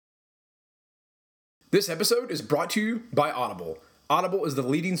This episode is brought to you by Audible. Audible is the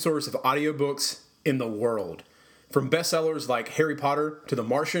leading source of audiobooks in the world. From bestsellers like Harry Potter to The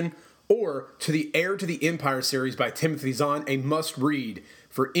Martian, or to the Heir to the Empire series by Timothy Zahn, a must-read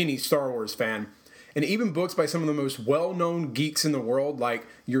for any Star Wars fan. And even books by some of the most well-known geeks in the world, like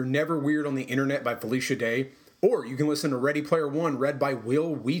You're Never Weird on the Internet by Felicia Day, or you can listen to Ready Player One read by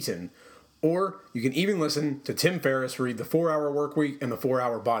Will Wheaton, or you can even listen to Tim Ferriss read The 4-Hour Workweek and The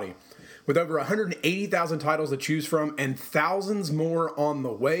 4-Hour Body. With over 180,000 titles to choose from and thousands more on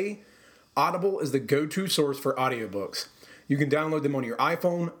the way, Audible is the go-to source for audiobooks. You can download them on your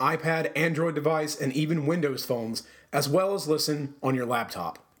iPhone, iPad, Android device, and even Windows phones, as well as listen on your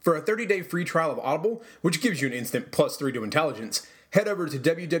laptop. For a 30-day free trial of Audible, which gives you an instant +3 to intelligence, head over to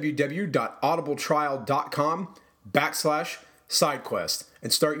www.audibletrial.com/SideQuest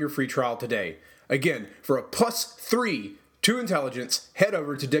and start your free trial today. Again, for a +3 to intelligence, head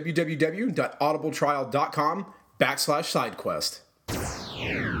over to www.audibletrial.com/SideQuest.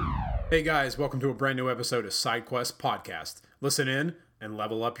 Hey guys, welcome to a brand new episode of SideQuest Podcast. Listen in and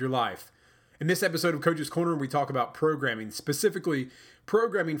level up your life. In this episode of Coach's Corner, we talk about programming, specifically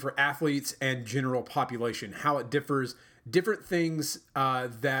programming for athletes and general population, how it differs, different things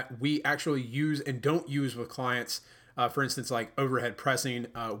that we actually use and don't use with clients. For instance, like overhead pressing,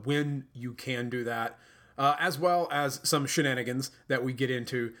 when you can do that. As well as some shenanigans that we get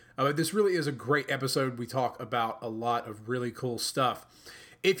into. This really is a great episode. We talk about a lot of really cool stuff.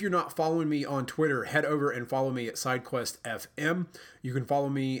 If you're not following me on Twitter, head over and follow me at SideQuestFM. You can follow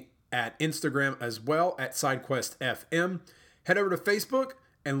me at Instagram as well at SideQuestFM. Head over to Facebook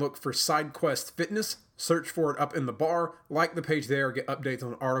and look for SideQuest Fitness. Search for it up in the bar. Like the page there. Get updates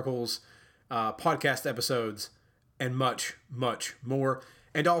on articles, podcast episodes, and much, much more.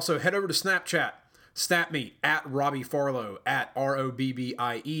 And also head over to Snapchat. Snap me at Robbie Farlow, at ROBBIE,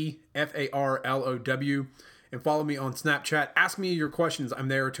 and follow me on Snapchat. Ask me your questions. I'm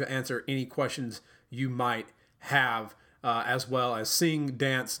there to answer any questions you might have, as well as sing,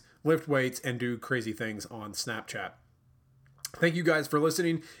 dance, lift weights, and do crazy things on Snapchat. Thank you guys for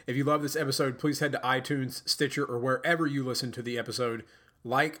listening. If you love this episode, please head to iTunes, Stitcher, or wherever you listen to the episode.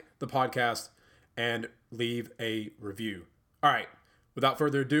 Like the podcast and leave a review. All right. Without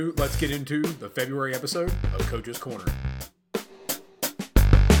further ado, let's get into the February episode of Coach's Corner.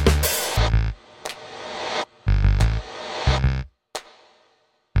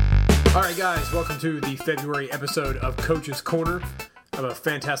 All right, guys, welcome to the February episode of Coach's Corner. I have a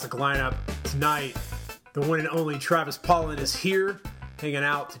fantastic lineup tonight. The one and only Travis Pollen is here, hanging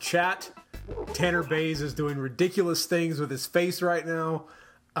out to chat. Tanner Bays is doing ridiculous things with his face right now.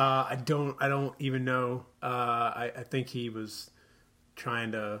 I don't even know. I think he was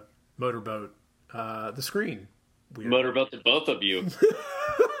trying to motorboat the screen. Weird. Motorboat to both of you.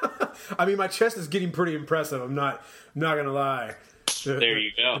 I mean, my chest is getting pretty impressive. I'm not gonna lie. There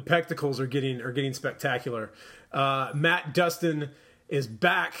you go. The pectacles are getting spectacular. Matt Dustin is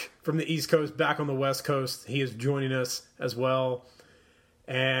back from the East Coast, back on the West Coast. He is joining us as well.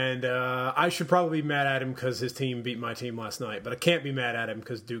 And I should probably be mad at him because his team beat my team last night. But I can't be mad at him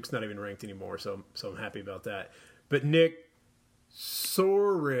because Duke's not even ranked anymore. So I'm happy about that. But Nick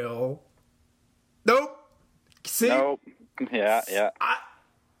Sorrell. Nope. See? Nope. Yeah. I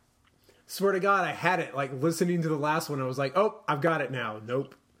swear to God, I had it. Like, listening to the last one, I was like, oh, I've got it now.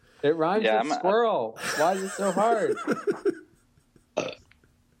 Nope. It rhymes with squirrel. Why is it so hard? I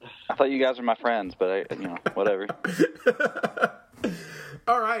thought you guys were my friends, but whatever.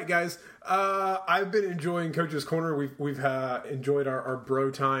 All right, guys. I've been enjoying Coach's Corner. We've enjoyed our bro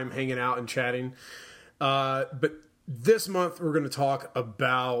time, hanging out and chatting. But this month, we're going to talk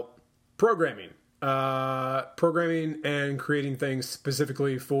about programming. Programming and creating things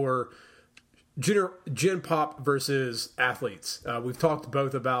specifically for Gen Pop versus athletes. We've talked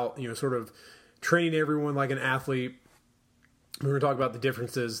both about, sort of training everyone like an athlete. We're going to talk about the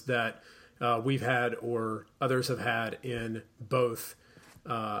differences that we've had or others have had in both,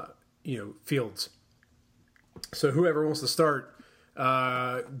 fields. So whoever wants to start,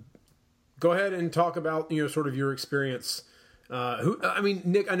 go ahead and talk about, sort of your experience.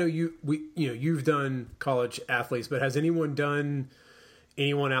 Nick, I know you've done college athletes, but has anyone done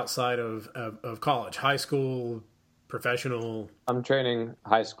anyone outside of college, high school, professional? I'm training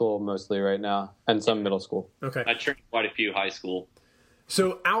high school mostly right now, and some middle school. Okay, I trained quite a few high school.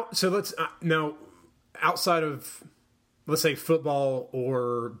 So let's now outside of, let's say, football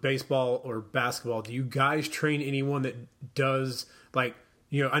or baseball or basketball, do you guys train anyone that does, like,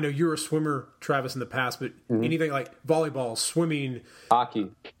 I know you're a swimmer, Travis, in the past, but anything like volleyball, swimming, hockey,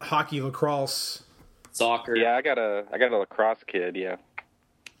 lacrosse, soccer? Yeah, I got a lacrosse kid. Yeah.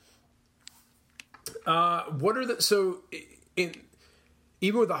 What are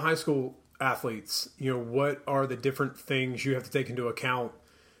even with the high school athletes, what are the different things you have to take into account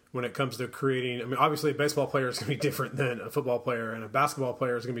when it comes to creating? I mean, obviously a baseball player is going to be different than a football player, and a basketball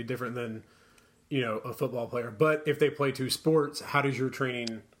player is going to be different than, a football player. But if they play two sports, how does your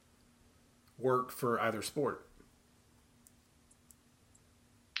training work for either sport?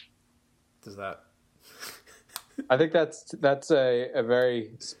 Does that? I think that's a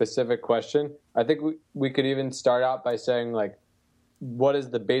very specific question. I think we could even start out by saying, like, what is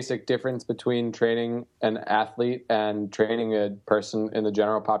the basic difference between training an athlete and training a person in the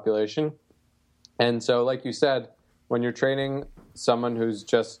general population? And so, like you said, when you're training someone who's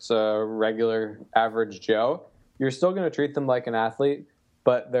just a regular average Joe, you're still going to treat them like an athlete,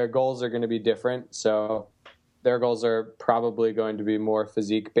 but their goals are going to be different. So their goals are probably going to be more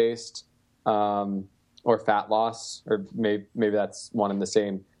physique based, or fat loss, or maybe that's one and the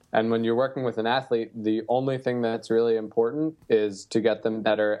same. And when you're working with an athlete, the only thing that's really important is to get them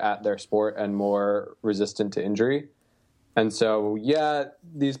better at their sport and more resistant to injury. And so, yeah,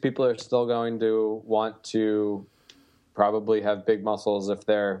 these people are still going to want to probably have big muscles if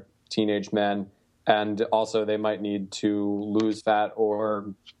they're teenage men. And also they might need to lose fat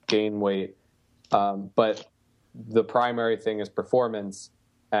or gain weight. But the primary thing is performance.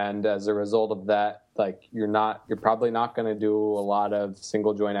 And as a result of that, like, you're probably not going to do a lot of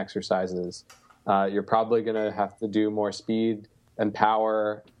single joint exercises. You're probably going to have to do more speed and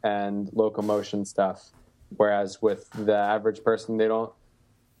power and locomotion stuff. Whereas with the average person, they don't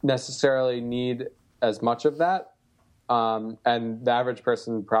necessarily need as much of that. And the average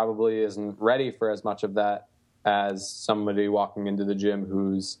person probably isn't ready for as much of that as somebody walking into the gym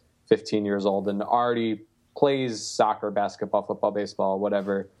who's 15 years old and already plays soccer, basketball, football, baseball,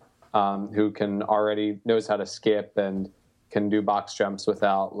 whatever, who can already knows how to skip and can do box jumps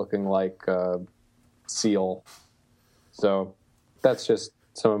without looking like a seal. So that's just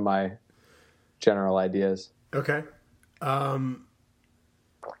some of my general ideas. Okay. A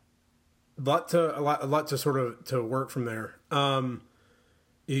lot to sort of to work from there. So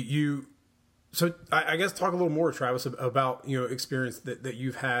I guess talk a little more, Travis, about, experience that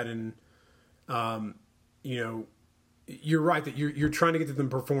you've had, and, you're right that you're trying to get them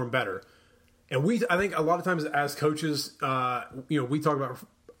to perform better. And I think a lot of times as coaches, we talk about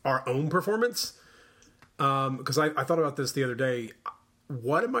our own performance. Because I thought about this the other day.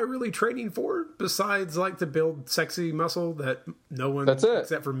 What am I really training for besides like to build sexy muscle that no one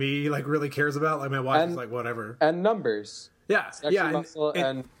except for me like really cares about? Like my wife is like, whatever. And numbers. Yeah. Sexy muscle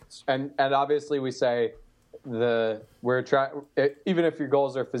and obviously we say even if your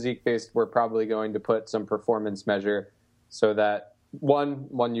goals are physique based, we're probably going to put some performance measure so that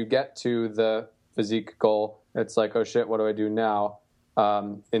when you get to the physique goal, it's like, oh shit, what do I do now?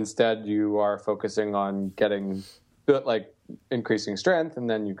 Instead you are focusing on increasing strength, and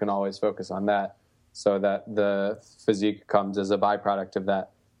then you can always focus on that so that the physique comes as a byproduct of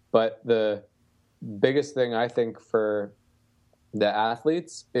that. But the biggest thing I think for the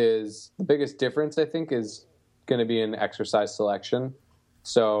athletes is the biggest difference, I think, is going to be in exercise selection.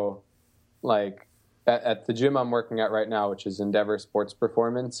 So like at the gym I'm working at right now, which is Endeavor Sports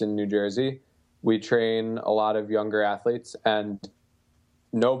Performance in New Jersey, we train a lot of younger athletes, and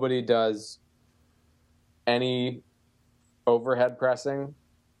nobody does any overhead pressing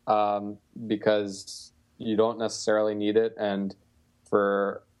because you don't necessarily need it. And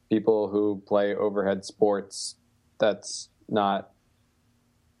for people who play overhead sports, that's not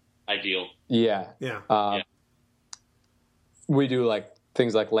ideal. Yeah. We do like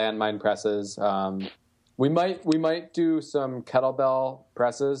things like landmine presses. We might do some kettlebell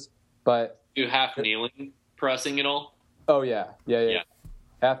presses, but do half kneeling pressing at all? Oh yeah.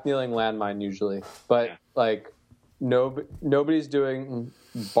 Half kneeling landmine usually, but like nobody's doing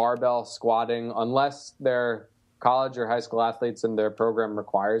barbell squatting unless they're college or high school athletes and their program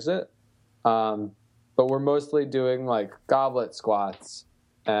requires it. But we're mostly doing like goblet squats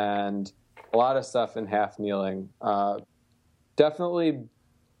and a lot of stuff in half kneeling. Definitely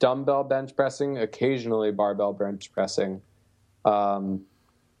dumbbell bench pressing, occasionally barbell bench pressing.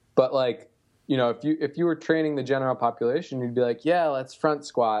 But like, if you were training the general population, you'd be like, yeah, let's front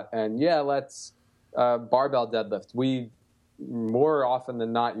squat, and yeah, let's barbell deadlift. We more often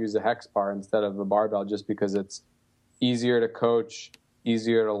than not use a hex bar instead of a barbell, just because it's easier to coach,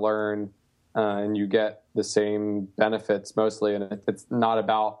 easier to learn, and you get the same benefits mostly. And it's not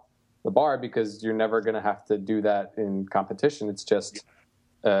about the bar because you're never going to have to do that in competition. It's just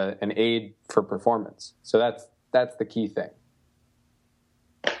an aid for performance. So that's the key thing.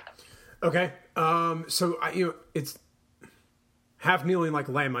 Okay. So it's half kneeling like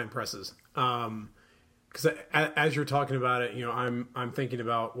landmine presses. because as you're talking about it, I'm thinking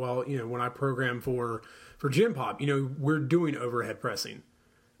about, well, when I program for Gen Pop, we're doing overhead pressing.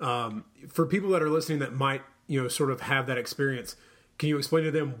 For people that are listening that might, sort of have that experience, can you explain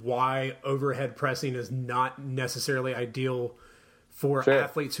to them why overhead pressing is not necessarily ideal for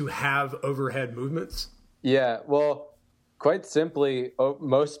athletes who have overhead movements? Yeah, well, quite simply,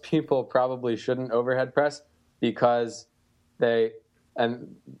 most people probably shouldn't overhead press because I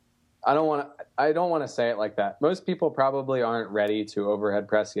don't want to say it like that. Most people probably aren't ready to overhead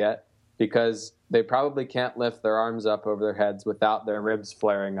press yet because they probably can't lift their arms up over their heads without their ribs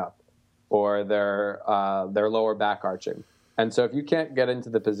flaring up or their lower back arching. And so if you can't get into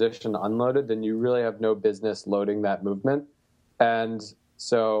the position unloaded, then you really have no business loading that movement. And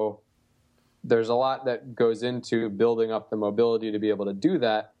so there's a lot that goes into building up the mobility to be able to do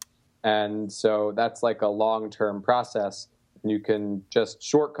that. And so that's like a long-term process. And you can just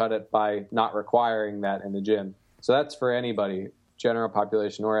shortcut it by not requiring that in the gym. So that's for anybody, general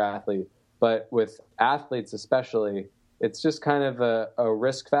population or athlete. But with athletes especially, it's just kind of a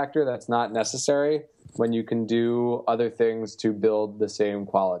risk factor that's not necessary when you can do other things to build the same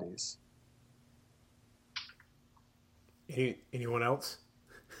qualities. Anyone else?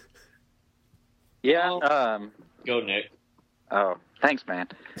 Yeah. Go, Nick. Oh, thanks, man.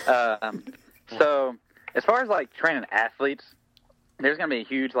 So as far as like training athletes, there's going to be a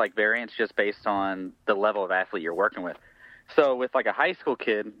huge like variance just based on the level of athlete you're working with. So with like a high school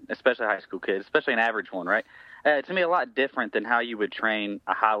kid, especially an average one, right? It's going to be a lot different than how you would train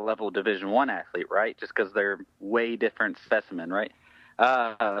a high-level Division I athlete, right? Just because they're way different specimen, right?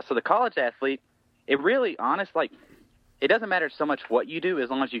 So the college athlete, it really, it doesn't matter so much what you do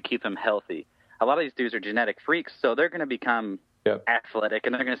as long as you keep them healthy. A lot of these dudes are genetic freaks, so they're going to become athletic,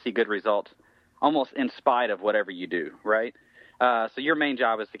 and they're going to see good results almost in spite of whatever you do, right? So your main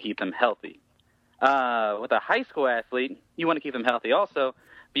job is to keep them healthy. With a high school athlete, you want to keep them healthy also,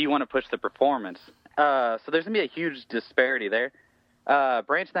 but you want to push the performance. So there's going to be a huge disparity there.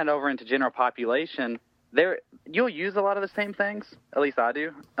 Branching that over into general population, you'll use a lot of the same things, at least I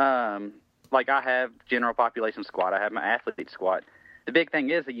do. Like I have general population squat. I have my athlete squat. The big thing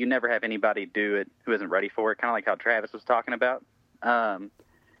is that you never have anybody do it who isn't ready for it, kind of like how Travis was talking about.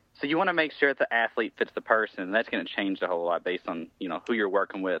 So you want to make sure that the athlete fits the person, and that's going to change a whole lot based on, who you're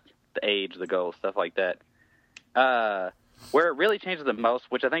working with, the age, the goal, stuff like that. Where it really changes the most,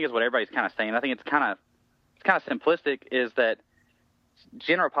 which I think is what everybody's kind of saying, I think it's kind of simplistic, is that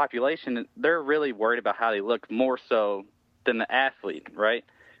general population, they're really worried about how they look more so than the athlete, right?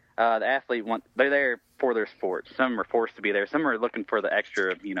 The athlete, they're there for their sport. Some are forced to be there. Some are looking for the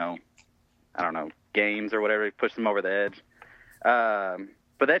extra, games or whatever, push them over the edge.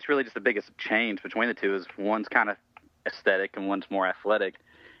 But that's really just the biggest change between the two, is one's kind of aesthetic and one's more athletic.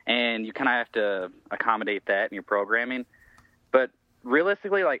 And you kind of have to accommodate that in your programming. But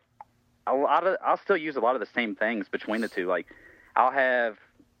realistically, like I'll still use a lot of the same things between the two. Like I'll have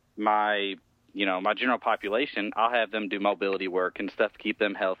my general population, I'll have them do mobility work and stuff to keep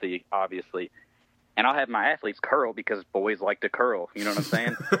them healthy, obviously. And I'll have my athletes curl because boys like to curl. You know what I'm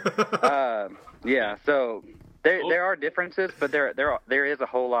saying? Yeah. So there are differences, but there is a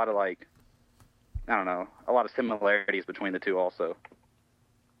whole lot of a lot of similarities between the two also.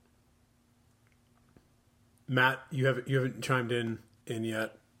 Matt, you haven't chimed in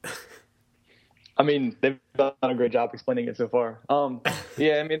yet. I mean, they've done a great job explaining it so far.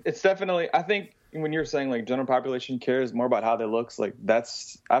 Yeah, I mean, it's definitely, I think when you're saying like general population cares more about how they looks, like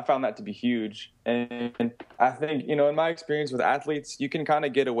I found that to be huge. And I think, in my experience with athletes, you can kind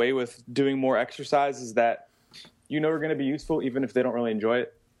of get away with doing more exercises that are going to be useful even if they don't really enjoy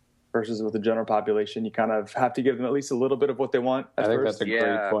it. Versus with the general population, you kind of have to give them at least a little bit of what they want at I think first. that's a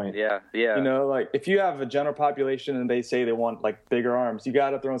great point. Yeah. Like if you have a general population and they say they want like bigger arms, you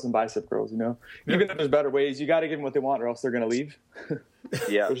got to throw in some bicep curls, Even if there's better ways, you got to give them what they want or else they're going to leave.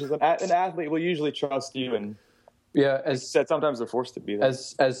 Yeah. Which is an athlete will usually trust you, and sometimes they're forced to be there.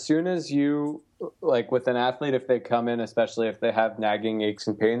 As soon as you, like with an athlete, if they come in, especially if they have nagging aches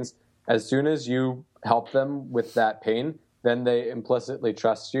and pains, as soon as you help them with that pain, then they implicitly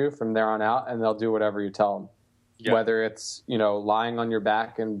trust you from there on out, and they'll do whatever you tell them. Yeah. Whether it's, lying on your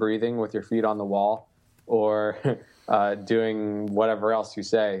back and breathing with your feet on the wall, or doing whatever else you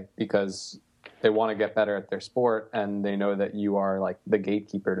say, because they want to get better at their sport, and they know that you are like the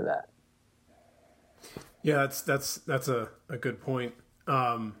gatekeeper to that. Yeah, that's a good point.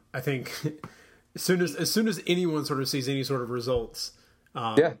 I think as soon as anyone sort of sees any sort of results,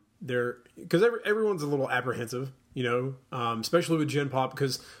 they're, because everyone's a little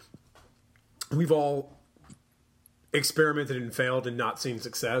experimented and failed and not seen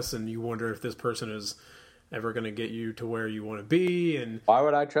success, and you wonder if this person is ever going to get you to where you want to be. And why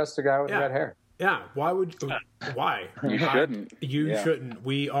would I trust a guy with red hair? Yeah, why would why? You shouldn't. You shouldn't.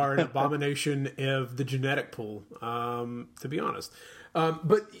 We are an abomination of the genetic pool, to be honest.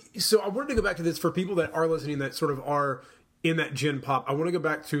 But so I wanted to go back to this for people that are listening that sort of are in that gen pop. I want to go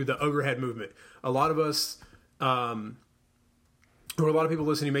back to the overhead movement. A lot of us, or a lot of people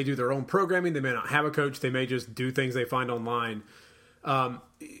listening, may do their own programming. They may not have a coach. They may just do things they find online.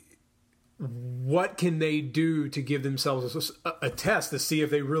 What can they do to give themselves a test to see if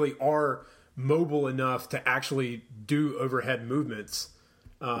they really are mobile enough to actually do overhead movements?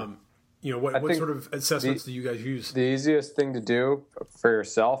 What sort of assessments do you guys use? The easiest thing to do for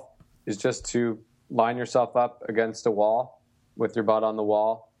yourself is just to line yourself up against a wall with your butt on the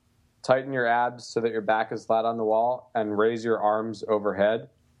wall, tighten your abs so that your back is flat on the wall, and raise your arms overhead.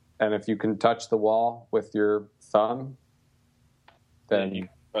 And if you can touch the wall with your thumb, then you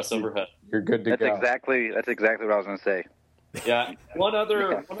press overhead. You're good to go. That's exactly what I was going to say. Yeah. One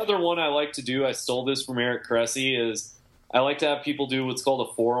other one I like to do, I stole this from Eric Cressy, is I like to have people do what's called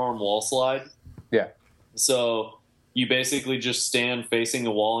a forearm wall slide. Yeah. So you basically just stand facing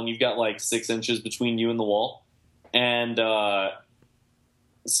the wall, and you've got like 6 inches between you and the wall. And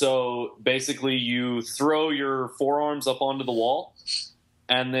so basically you throw your forearms up onto the wall,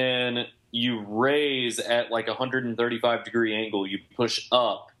 and then you raise at like a 135-degree angle. You push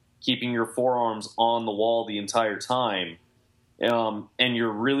up, keeping your forearms on the wall the entire time. And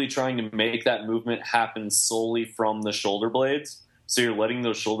you're really trying to make that movement happen solely from the shoulder blades. So you're letting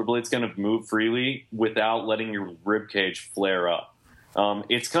those shoulder blades kind of move freely without letting your rib cage flare up.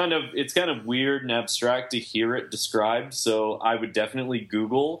 It's kind of weird and abstract to hear it described. So I would definitely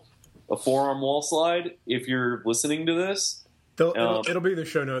Google a forearm wall slide if you're listening to this. It'll be in the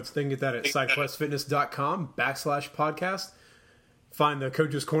show notes. They can get that at sidequestfitness.com/podcast. Find the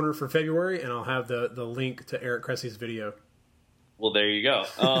Coach's Corner for February, and I'll have the link to Eric Cressy's video. Well, there you go.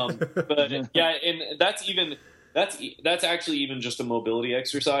 But yeah, and that's actually even just a mobility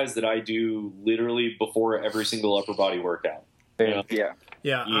exercise that I do literally before every single upper body workout. Yeah.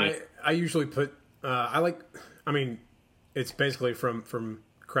 I usually put it's basically from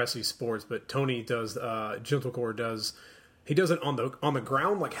Cressy Sports, but Tony does Gentlecore does. He does it on the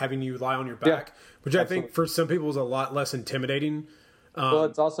ground, like having you lie on your back, which I think for some people is a lot less intimidating. Well,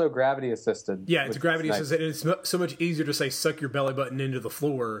 it's also gravity assisted. Yeah, it's gravity assisted, and it's so much easier to say suck your belly button into the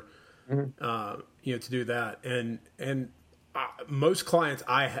floor, to do that. And most clients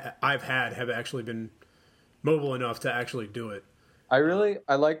I've had have actually been mobile enough to actually do it. I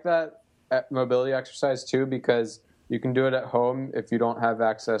like that mobility exercise too, because you can do it at home if you don't have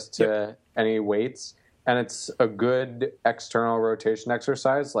access to any weights, and it's a good external rotation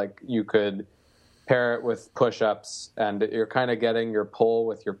exercise. Like you could pair it with push-ups, and you're kind of getting your pull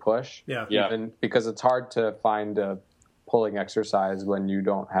with your push. Yeah. And because it's hard to find a pulling exercise when you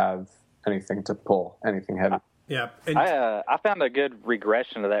don't have anything to pull, anything heavy. Yeah. I found a good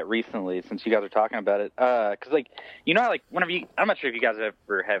regression of that recently, since you guys are talking about it. Because, whenever I'm not sure if you guys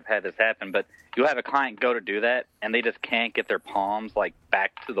ever have had this happen, but you'll have a client go to do that, and they just can't get their palms,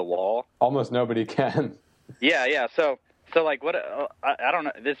 back to the wall. Almost nobody can. Yeah. So what? I don't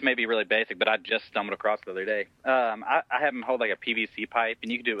know. This may be really basic, but I just stumbled across it the other day. I have them hold a PVC pipe,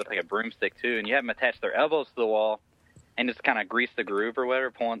 and you can do it with a broomstick too. And you have them attach their elbows to the wall, and just kind of grease the groove or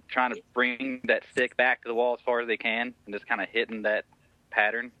whatever, trying to bring that stick back to the wall as far as they can, and just kind of hitting that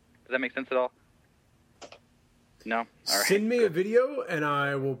pattern. Does that make sense at all? No. All right. Send me a video, and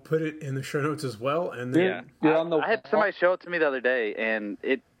I will put it in the show notes as well. And then I had somebody show it to me the other day, and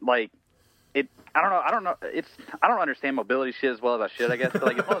I don't know. I don't understand mobility shit as well as I should, I guess.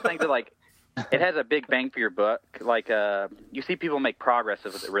 But it's one of those things that it has a big bang for your buck. You see people make progress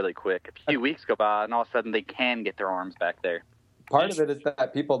with it really quick. A few weeks go by, and all of a sudden they can get their arms back there. Part of it is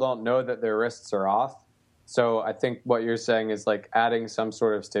that people don't know that their wrists are off. So I think what you're saying is adding some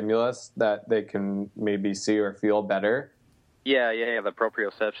sort of stimulus that they can maybe see or feel better. Yeah, the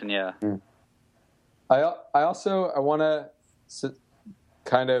proprioception, yeah. I want to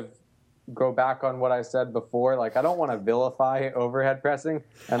kind of go back on what I said before. I don't want to vilify overhead pressing.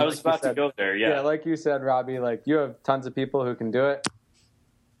 And I was about to go there, yeah. Yeah, like you said, Robbie, you have tons of people who can do it.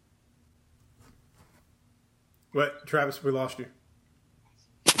 What, Travis, we lost you.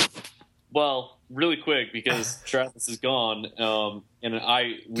 Well, really quick, because Travis is gone,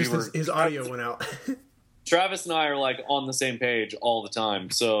 his audio went out. Travis and I are on the same page all the time.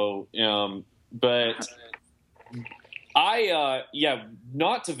 So, but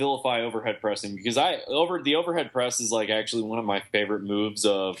not to vilify overhead pressing, because the overhead press is actually one of my favorite moves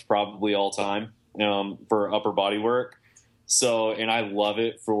of probably all time. for upper body work. So, and I love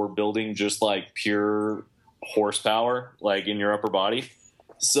it for building just like pure horsepower, like in your upper body.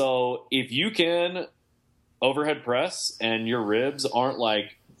 So if you can overhead press and your ribs aren't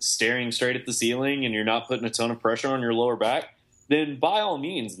like staring straight at the ceiling and you're not putting a ton of pressure on your lower back, then by all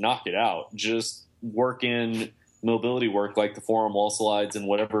means, knock it out. Just work in mobility work like the forearm wall slides and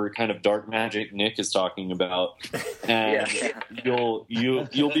whatever kind of dark magic Nick is talking about. And you'll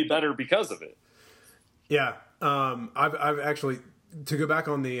be better because of it. Yeah. I've actually, to go back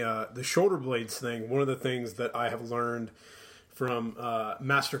on the shoulder blades thing, one of the things that I have learned from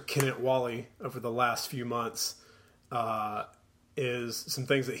Master Kenneth Wally over the last few months is some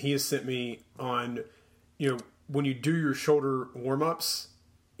things that he has sent me on, when you do your shoulder warm-ups,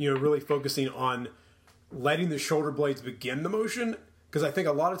 really focusing on letting the shoulder blades begin the motion. Because I think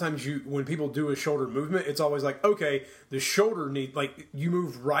a lot of times when people do a shoulder movement, it's always like, okay, the shoulder you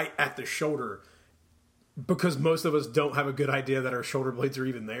move right at the shoulder. Because most of us don't have a good idea that our shoulder blades are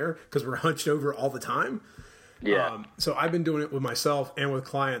even there because we're hunched over all the time. Yeah. So I've been doing it with myself and with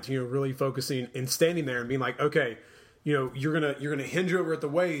clients, really focusing and standing there and being like, okay, you're gonna hinge over at the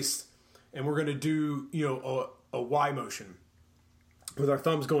waist, and we're gonna do a Y motion with our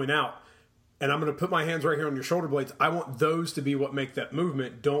thumbs going out, and I'm gonna put my hands right here on your shoulder blades. I want those to be what make that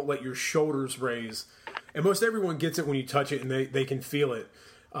movement. Don't let your shoulders raise. And most everyone gets it when you touch it and they can feel it,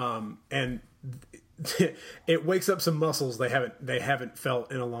 and it wakes up some muscles they haven't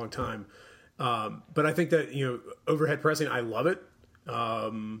felt in a long time. But I think that, overhead pressing, I love it.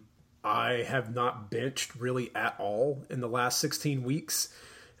 I have not benched really at all in the last 16 weeks,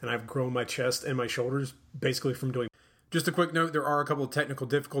 and I've grown my chest and my shoulders basically from doing. Just a quick note, there are a couple of technical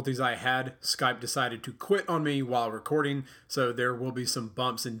difficulties I had. Skype decided to quit on me while recording, so there will be some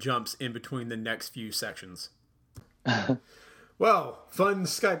bumps and jumps in between the next few sections. Well, fun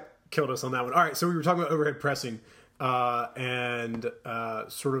Skype killed us on that one. All right, so we were talking about overhead pressing and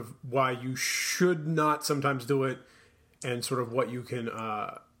sort of why you should not sometimes do it, and sort of what you can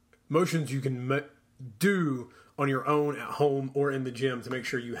motions you can do on your own at home or in the gym to make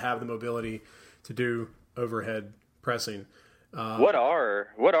sure you have the mobility to do overhead pressing. What are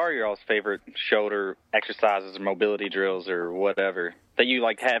y'all's favorite shoulder exercises or mobility drills or whatever that you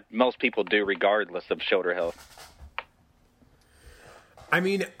have most people do regardless of shoulder health? I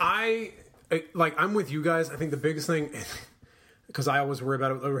mean, I'm with you guys. I think the biggest thing, because I always worry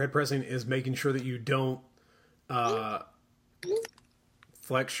about it with overhead pressing, is making sure that you don't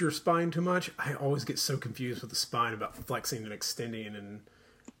flex your spine too much. I always get so confused with the spine about flexing and extending and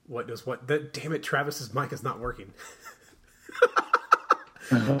what does what. Damn it, Travis's mic is not working.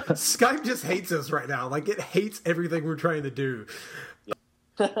 Skype just hates us right now. It hates everything we're trying to do.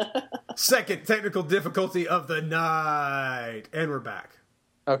 Second technical difficulty of the night. And we're back.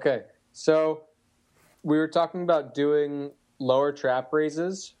 Okay, so we were talking about doing lower trap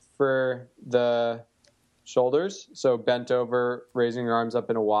raises for the shoulders. So bent over, raising your arms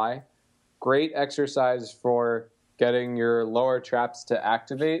up in a Y. Great exercise for getting your lower traps to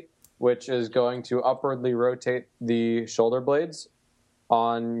activate, which is going to upwardly rotate the shoulder blades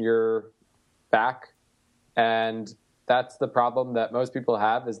on your back. And that's the problem that most people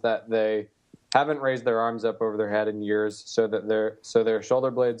have, is that they haven't raised their arms up over their head in years, so that their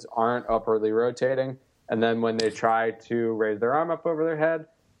shoulder blades aren't upwardly rotating. And then when they try to raise their arm up over their head,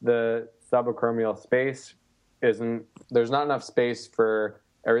 the subacromial space there's not enough space for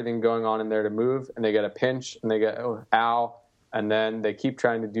everything going on in there to move, and they get a pinch and they get, oh, ow. And then they keep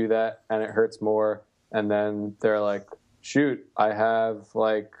trying to do that and it hurts more. And then they're like, shoot, I have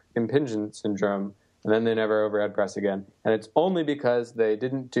impingement syndrome. And then they never overhead press again. And it's only because they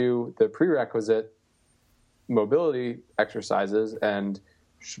didn't do the prerequisite mobility exercises and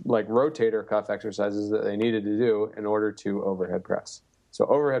rotator cuff exercises that they needed to do in order to overhead press. So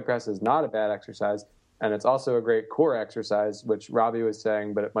overhead press is not a bad exercise. And it's also a great core exercise, which Robbie was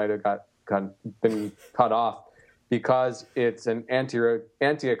saying, but it might have been cut off because it's an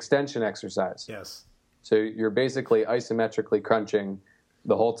anti-extension exercise. Yes. So you're basically isometrically crunching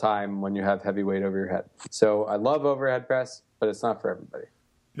the whole time when you have heavy weight over your head. So I love overhead press, but it's not for everybody.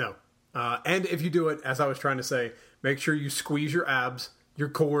 No. And if you do it, as I was trying to say, make sure you squeeze your abs, your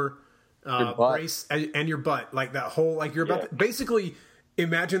core, your brace, and your butt. That whole, you're about to, basically,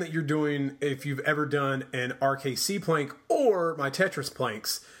 imagine that you're doing, if you've ever done an RKC plank or my Tetris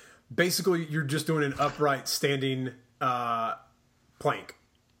planks, basically you're just doing an upright standing plank.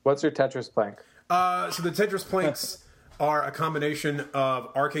 What's your Tetris plank? So the Tetris planks are a combination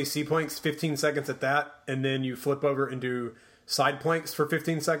of RKC planks, 15 seconds at that, and then you flip over and do side planks for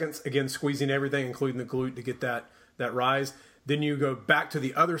 15 seconds, again squeezing everything, including the glute, to get that rise. Then you go back to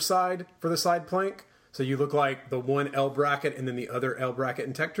the other side for the side plank. So you look like the one L bracket and then the other L bracket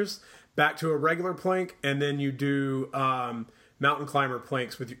in Tetris. Back to a regular plank, and then you do mountain climber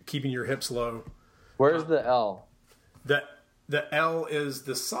planks with keeping your hips low. Where's the L? The L is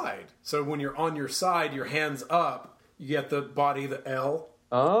the side. So when you're on your side, your hands up, you get the body, the L.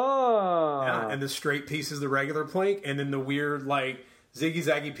 Oh. Yeah, and the straight piece is the regular plank, and then the weird, like,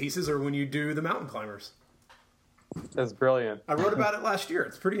 ziggy-zaggy pieces are when you do the mountain climbers. That's brilliant. I wrote about it last year.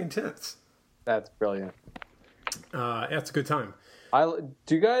 It's pretty intense. That's brilliant. Yeah, it's a good time.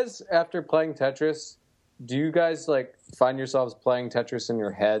 Do you guys, after playing Tetris, do you guys like find yourselves playing Tetris in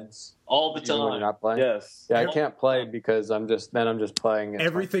your heads all the even when you're time. not playing? Yes. Yeah, I can't play because I'm just playing.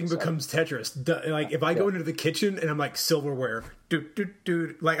 Everything becomes Tetris. Like if I go into the kitchen and I'm like silverware,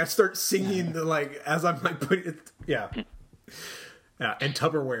 like I start singing the like as I'm like putting it. Yeah, and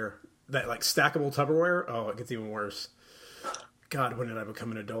Tupperware, that like stackable Tupperware. Oh, it gets even worse. God, when did I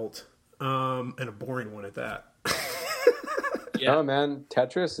become an adult? And a boring one at that. Yeah. Oh man,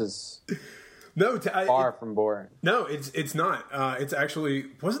 Tetris is No, far from boring. No, it's not. It's actually,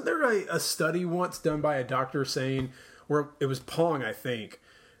 wasn't there a study once done by a doctor saying, where it was Pong, I think,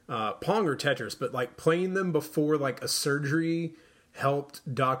 Pong or Tetris, but like playing them before like a surgery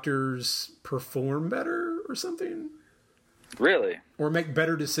helped doctors perform better or something, Really? or make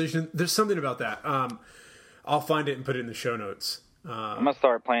better decisions. There's something about that. I'll find it and put it in the show notes. I'm gonna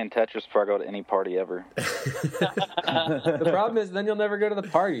start playing Tetris before I go to any party ever. The problem is then you'll never go to the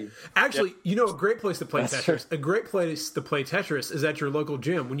party. Actually, you know, a great place to play Tetris. A great place to play Tetris is at your local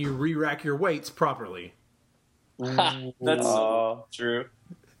gym when you re-rack your weights properly. That's so true.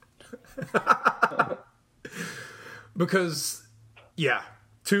 Because, yeah,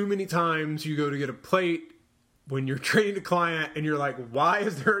 too many times you go to get a plate when you're training a client and you're like, why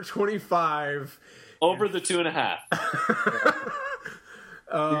is there a 25? Over the 2.5.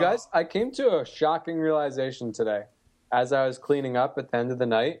 You guys, I came to a shocking realization today as I was cleaning up at the end of the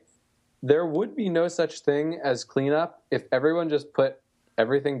night. There would be no such thing as cleanup if everyone just put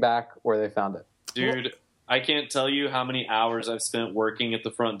everything back where they found it. Dude, I can't tell you how many hours I've spent working at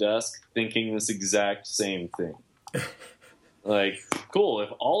the front desk thinking this exact same thing. Like, cool, if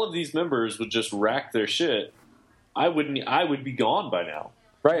all of these members would just rack their shit, I would be gone by now.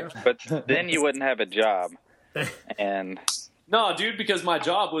 Right. But then you wouldn't have a job. And No, dude, because my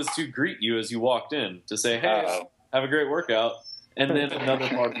job was to greet you as you walked in, to say, hey, Uh-oh. have a great workout. And then another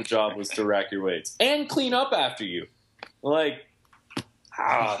part of the job was to rack your weights and clean up after you. Like,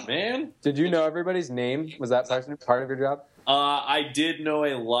 man. Did you know everybody's name? Was that part of your job? I did know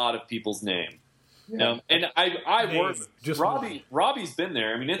a lot of people's name. And I Name, worked. just Robbie's been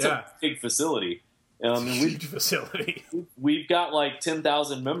there. I mean, it's Yeah. a big facility. Huge facility. We've got like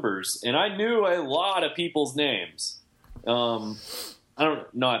 10,000 members, and I knew a lot of people's names.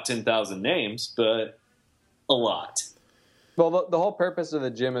 Not 10,000 names, but a lot. Well, the whole purpose of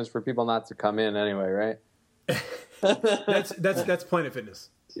the gym is for people not to come in anyway, right? That's Planet Fitness.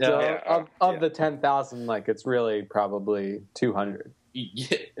 So of the 10,000, like it's really probably 200.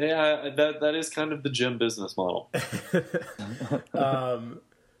 Yeah, that is kind of the gym business model.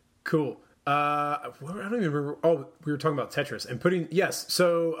 Cool. I don't even remember. Oh, we were talking about Tetris and putting. Yes.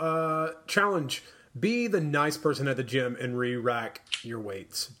 So, challenge: be the nice person at the gym and re-rack your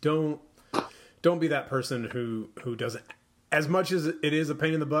weights. Don't be that person who doesn't. As much as it is a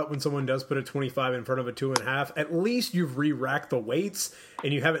pain in the butt when someone does put a 25 in front of a 2.5, at least you've re-racked the weights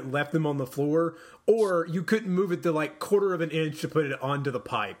and you haven't left them on the floor, or you couldn't move it to like 1/4 of an inch to put it onto the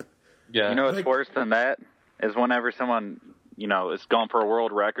pipe. Yeah. you know what's worse than that is whenever someone, is going for a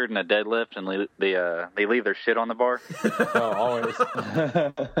world record in a deadlift and they leave their shit on the bar. Oh, always.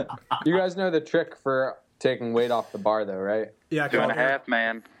 You guys know the trick for taking weight off the bar, though, right? Yeah, 2.5,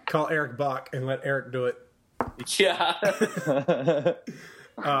 man. Call Eric Bach and let Eric do it. Yeah.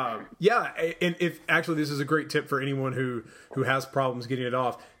 Yeah, and if actually this is a great tip for anyone who has problems getting it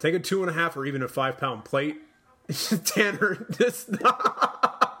off. Take a 2.5 or even a 5-pound plate. Tanner, just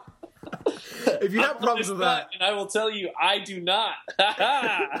if you have problems with that, and I will tell you, I do not.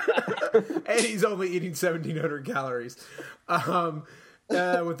 and he's only eating 1,700 calories.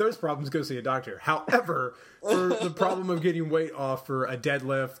 With those problems, go see a doctor. However, for the problem of getting weight off for a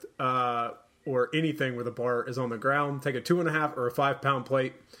deadlift or anything where the bar is on the ground, take a 2.5 or a 5-pound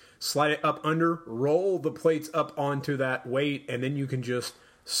plate, slide it up under, roll the plates up onto that weight, and then you can just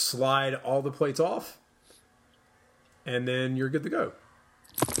slide all the plates off, and then you're good to go.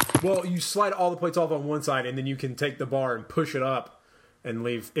 Well, you slide all the plates off on one side, and then you can take the bar and push it up and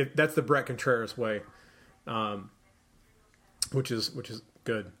leave. That's the Brett Contreras way, which is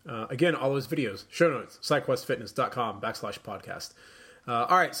Good. Again, all those videos, show notes, sidequestfitness.com/podcast. All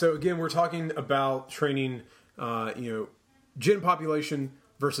right. So again, we're talking about training, gym population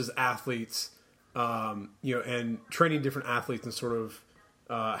versus athletes, and training different athletes and sort of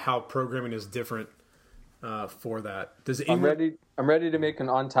how programming is different for that. Does anyone... I'm ready to make an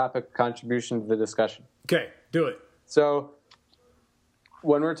on-topic contribution to the discussion. Okay, do it. So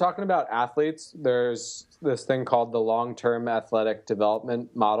when we're talking about athletes, there's this thing called the long-term athletic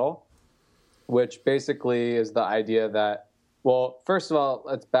development model, which basically is the idea that, well, first of all,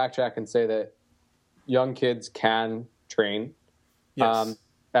 let's backtrack and say that young kids can train. Yes.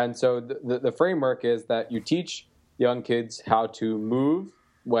 And so the framework is that you teach young kids how to move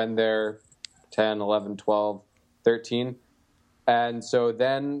when they're 10, 11, 12, 13. And so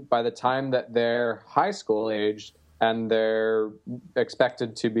then by the time that they're high school aged and they're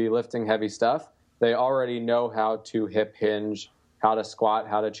expected to be lifting heavy stuff, they already know how to hip hinge, how to squat,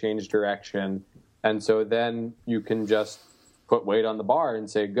 how to change direction. And so then you can just put weight on the bar and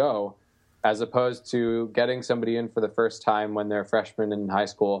say, go, as opposed to getting somebody in for the first time when they're freshmen in high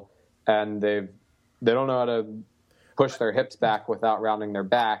school and they don't know how to push their hips back without rounding their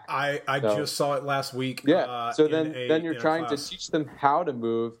back. I just saw it last week. Yeah. So then you're trying to teach them how to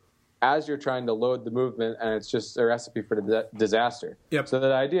move as you're trying to load the movement, and it's just a recipe for disaster. Yep. So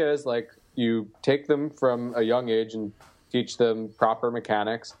the idea is like you take them from a young age and teach them proper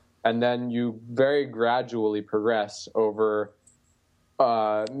mechanics, and then you very gradually progress over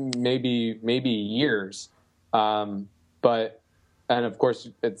maybe years. And of course,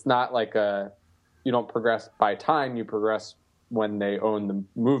 it's not like you don't progress by time, you progress when they own the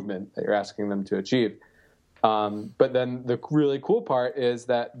movement that you're asking them to achieve. But then the really cool part is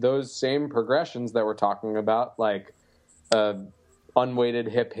that those same progressions that we're talking about, like unweighted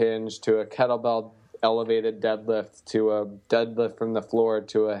hip hinge to a kettlebell elevated deadlift to a deadlift from the floor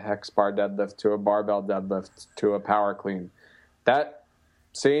to a hex bar deadlift to a barbell deadlift to a power clean, that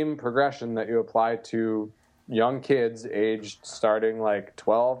same progression that you apply to young kids aged starting like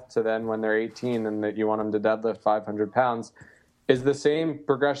 12 to then when they're 18 and that you want them to deadlift 500 pounds is the same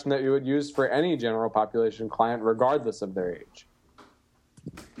progression that you would use for any general population client regardless of their age.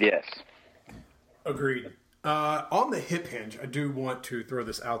 Yes. Agreed. On the hip hinge, I do want to throw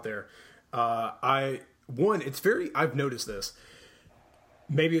this out there. I've noticed this.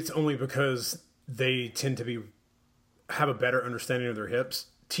 Maybe it's only because they tend to have a better understanding of their hips.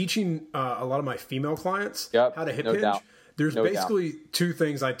 Teaching a lot of my female clients how to hip hinge. Doubt. There's basically two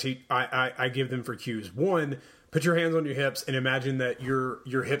things I teach. I give them for cues. One, put your hands on your hips and imagine that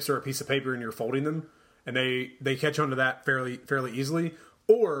your hips are a piece of paper and you're folding them, and they catch on to that fairly easily.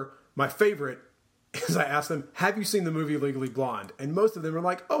 Or my favorite is I ask them, have you seen the movie Legally Blonde? And most of them are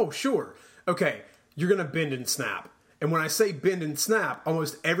like, oh, sure. Okay, you're going to bend and snap. And when I say bend and snap,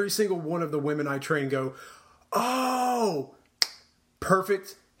 almost every single one of the women I train go, oh,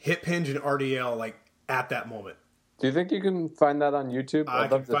 perfect hip hinge and RDL, like at that moment. Do you think you can find that on YouTube? I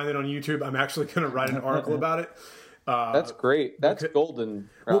can find it on YouTube. I'm actually going to write an article about it. That's great. That's golden,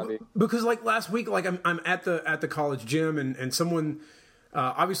 Robbie. Well, because like last week, like I'm at the college gym and someone,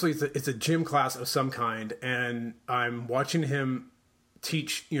 obviously it's a gym class of some kind, and I'm watching him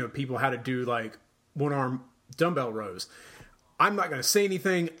teach people how to do like one arm dumbbell rows. I'm not going to say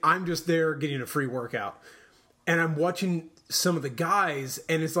anything. I'm just there getting a free workout, and I'm watching some of the guys,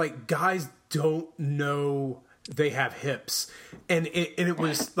 and it's like guys don't know they have hips, and it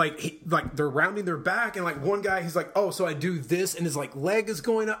was like they're rounding their back, and like one guy, he's like, oh, so I do this, and his like leg is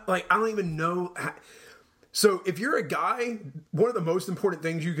going up, like I don't even know how. So if you're a guy, one of the most important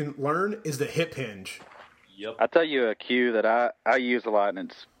things you can learn is the hip hinge. Yep. I'll tell you a cue that I use a lot,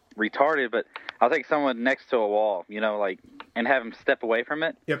 and it's retarded, but I'll take someone next to a wall, like, and have them step away from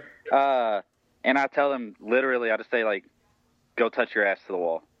it. Yep. And I tell them literally, I just say like, go touch your ass to the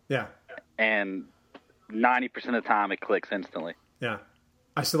wall. Yeah. And 90% of the time it clicks instantly. Yeah.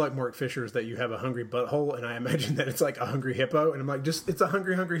 I still like Mark Fisher's that you have a hungry butthole, and I imagine that it's like a hungry hippo, and I'm like, it's a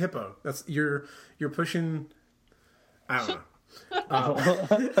hungry hippo. That's you're pushing. I don't know.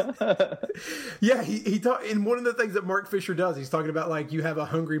 Yeah, he talked, and one of the things that Mark Fisher does, he's talking about like you have a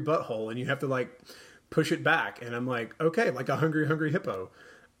hungry butthole and you have to like push it back, and I'm like, okay, like a hungry hippo,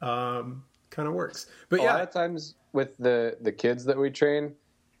 kind of works. But a lot of times with the kids that we train,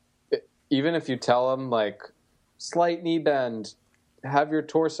 even if you tell them like slight knee bend, have your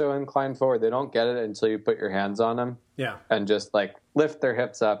torso inclined forward, they don't get it until you put your hands on them. Yeah, and just like lift their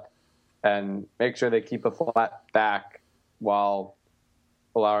hips up and make sure they keep a flat back while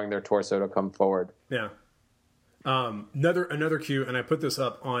allowing their torso to come forward. Yeah. Another cue, and I put this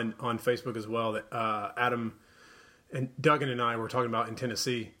up on Facebook as well, that Adam and Duggan and I were talking about in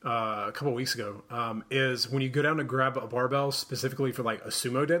Tennessee a couple of weeks ago, is when you go down to grab a barbell specifically for like a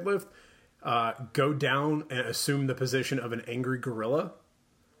sumo deadlift, go down and assume the position of an angry gorilla.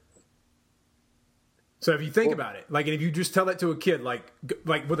 So if you think about it, like, and if you just tell that to a kid, like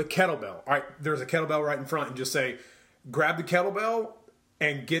with a kettlebell, all right, there's a kettlebell right in front, and just say, grab the kettlebell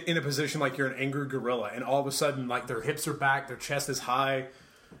and get in a position like you're an angry gorilla, and all of a sudden, like, their hips are back, their chest is high.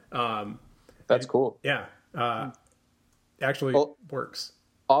 That's cool. Yeah. Actually works.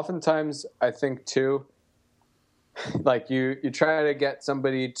 Oftentimes, I think too, like you try to get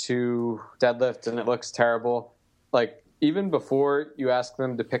somebody to deadlift and it looks terrible. Like, even before you ask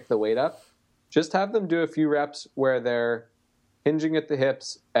them to pick the weight up, just have them do a few reps where they're hinging at the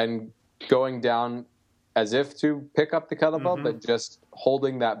hips and going down as if to pick up the kettlebell, but just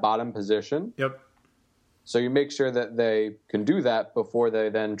holding that bottom position. Yep. So you make sure that they can do that before they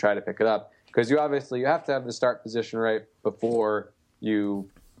then try to pick it up. Because you have to have the start position right before you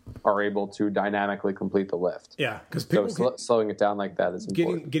are able to dynamically complete the lift. Yeah, because people slowing it down like that is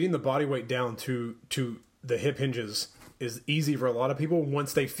important. Getting the body weight down to the hip hinges is easy for a lot of people.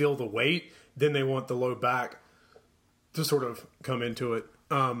 Once they feel the weight, then they want the low back to sort of come into it.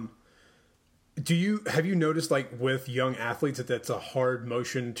 Have you noticed, like, with young athletes, that that's a hard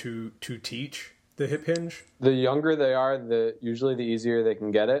motion to teach, the hip hinge? The younger they are, usually the easier they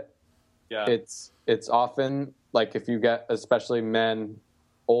can get it. Yeah. It's often, like, if you get, especially men,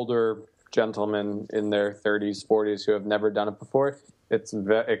 older gentlemen in their 30s, 40s who have never done it before,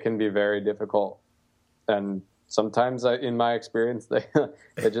 it can be very difficult. And sometimes, in my experience, they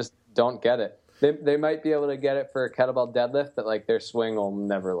just don't get it. They might be able to get it for a kettlebell deadlift, but, like, their swing will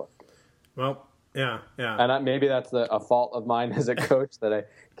never look. Well, yeah. And maybe that's a fault of mine as a coach, that I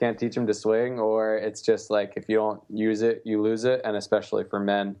can't teach them to swing, or it's just like, if you don't use it, you lose it. And especially for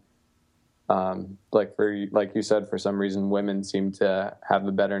men, like you said, for some reason, women seem to have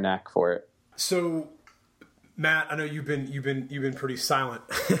a better knack for it. So, Matt, I know you've been pretty silent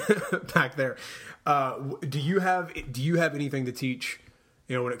back there. Do you have anything to teach,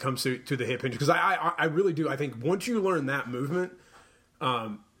 when it comes to the hip hinge? Because I really do. I think once you learn that movement,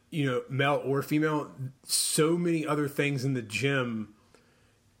 male or female, so many other things in the gym,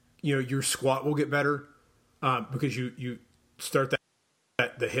 your squat will get better, because you start the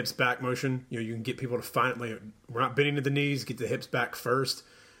hips back motion. You can get people to find it. Like, we're not bending to the knees, get the hips back first.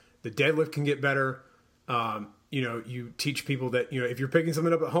 The deadlift can get better. You teach people that, if you're picking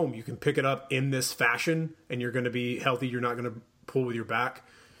something up at home, you can pick it up in this fashion and you're going to be healthy. You're not going to pull with your back.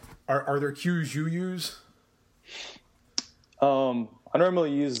 Are there cues you use? I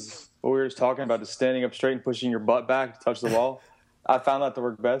normally use what we were just talking about, is standing up straight and pushing your butt back to touch the wall. I found that to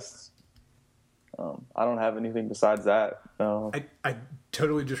work best. I don't have anything besides that. No. I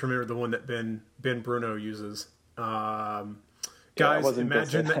totally just remembered the one that Ben Bruno uses. Guys,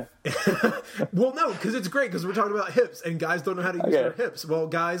 imagine that. Well, no, because it's great, because we're talking about hips, and guys don't know how to use their hips. Well,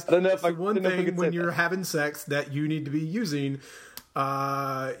 guys, that's the one thing when you're having sex that you need to be using,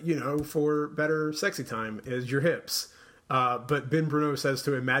 for better sexy time, is your hips. But Ben Bruno says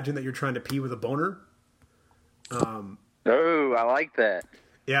to imagine that you're trying to pee with a boner. Oh, I like that.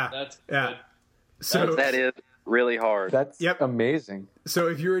 Yeah. That's yeah. good. So that is really hard. That's amazing. So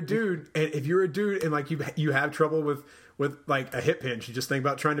if you're a dude and like you have trouble with like a hip hinge, you just think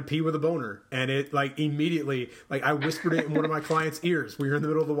about trying to pee with a boner, and it, like, immediately, like, I whispered it in one of my clients' ears. We were in the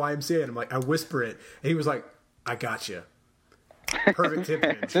middle of the YMCA, and I'm like, I whisper it, and he was like, I got you. Perfect hip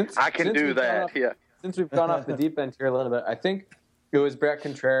hinge. I can do that. Yeah. Since we've gone off the deep end here a little bit, I think it was Brett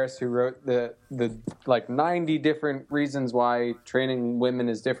Contreras who wrote the like 90 different reasons why training women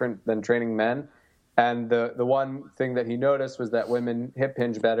is different than training men. And the one thing that he noticed was that women hip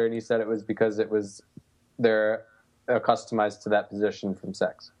hinge better, and he said it was because they're customized to that position from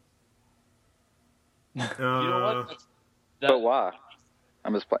sex. You know what? But why?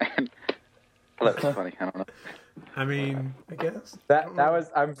 I'm just playing. I thought that was funny. I don't know. I mean, I guess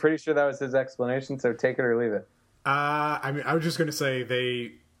I'm pretty sure that was his explanation. So take it or leave it. I was just going to say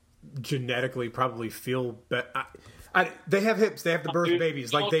they genetically probably feel better. They have hips. They have the birth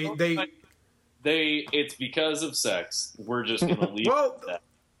babies. Like it's because of sex. We're just going to leave that.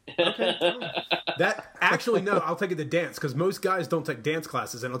 Okay. That actually, no, I'll take it to dance, because most guys don't take dance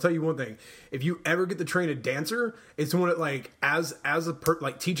classes. And I'll tell you one thing: if you ever get to train a dancer, it's one that, like,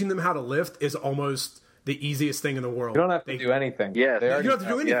 like, teaching them how to lift is almost the easiest thing in the world. You don't have to do anything. Yeah, you don't have to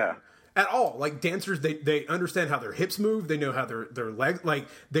do anything. Yeah. At all. Like, dancers, they understand how their hips move. They know how their legs, like,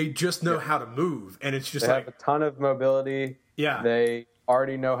 they just know how to move. And it's just they like have a ton of mobility. Yeah. They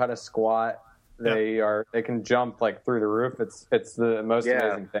already know how to squat. They can jump, like, through the roof. It's the most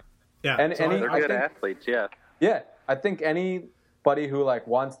amazing thing. Yeah. And they're good athletes. Yeah. Yeah. I think anybody who like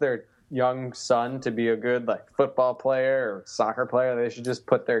wants their young son to be a good like football player or soccer player, they should just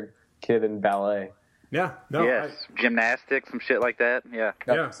put their kid in ballet. Yeah. No. Yes, gymnastics, some shit like that. Yeah.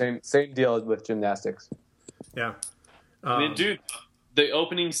 Yep, same deal with gymnastics. Yeah. I mean, dude, the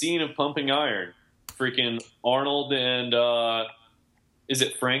opening scene of Pumping Iron, freaking Arnold and is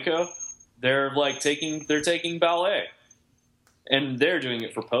it Franco? They're taking ballet, and they're doing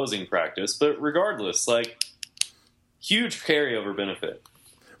it for posing practice. But regardless, like, huge carryover benefit.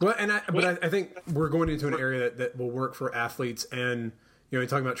 Well, but I think we're going into an area that will work for athletes, and you're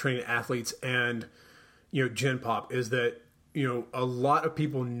talking about training athletes and Gen Pop is that a lot of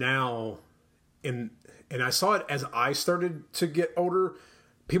people now and I saw it as I started to get older.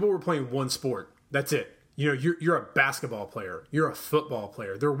 People were playing one sport. That's it. You're a basketball player. You're a football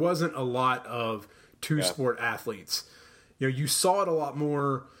player. There wasn't a lot of two-sport athletes. You saw it a lot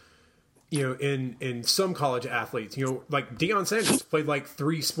more, in some college athletes. Like Deion Sanders played like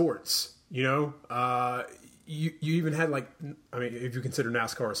 3 sports. You even had if you consider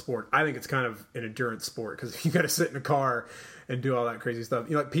NASCAR a sport, I think it's kind of an endurance sport because you got to sit in a car and do all that crazy stuff.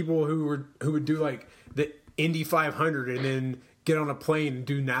 Like people who would do like the Indy 500 and then get on a plane and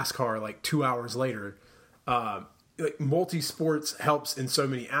do NASCAR like 2 hours later. Like multi-sports helps in so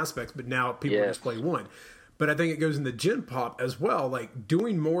many aspects, but now people just play one. But I think it goes in the Gen Pop as well, like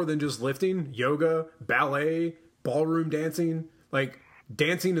doing more than just lifting, yoga, ballet, ballroom dancing. Like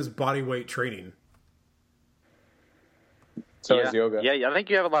dancing is body weight training. So is yoga. Yeah, I think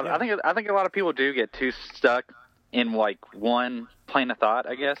you have a lot. Of, I think a lot of people do get too stuck in like one plane of thought,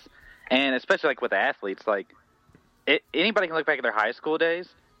 I guess, and especially like with athletes, like anybody can look back at their high school days.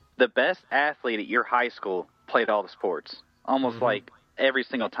 The best athlete at your high school played all the sports, almost like every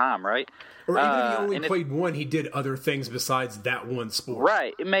single time, right? Or even if he only played one, he did other things besides that one sport.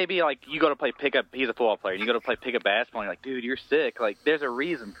 Right. It may be like you go to play pickup. He's a football player. And you go to play pickup basketball. And you're like, dude, you're sick. Like, there's a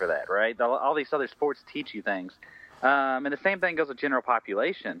reason for that, right? All these other sports teach you things. And the same thing goes with general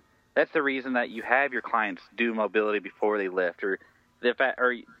population. That's the reason that you have your clients do mobility before they lift, or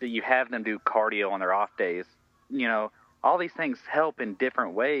that you have them do cardio on their off days. All these things help in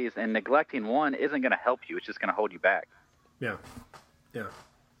different ways, and neglecting one isn't going to help you. It's just going to hold you back. Yeah.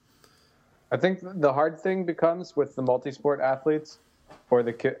 I think the hard thing becomes with the multi-sport athletes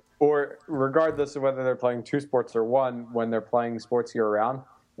or regardless of whether they're playing 2 sports or one, when they're playing sports year-round,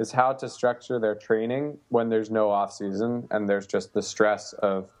 is how to structure their training when there's no off-season and there's just the stress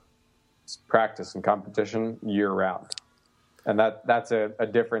of practice and competition year-round. And that's a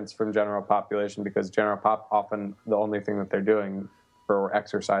difference from general population, because general pop, often the only thing that they're doing for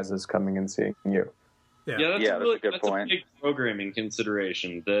exercise is coming and seeing you. That's a big programming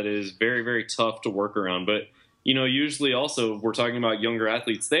consideration that is very, very tough to work around. But, usually also we're talking about younger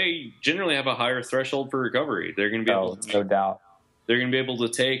athletes. They generally have a higher threshold for recovery. They're going to be no doubt. They're going to be able to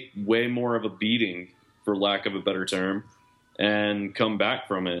take way more of a beating, for lack of a better term, and come back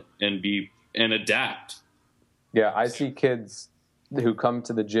from it and adapt. Yeah, I see kids who come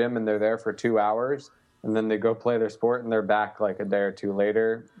to the gym and they're there for 2 hours and then they go play their sport and they're back like a day or two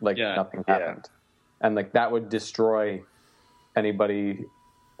later, nothing happened. And like that would destroy anybody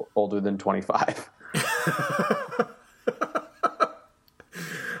older than 25.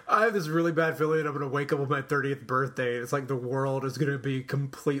 I have this really bad feeling I'm going to wake up on my 30th birthday. It's like the world is going to be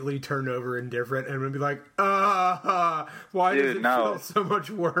completely turned over and different. And I'm going to be like, why does it feel so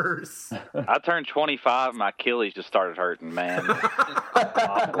much worse? I turned 25, my Achilles just started hurting, man.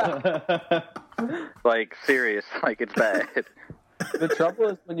 Like, serious. Like, it's bad. The trouble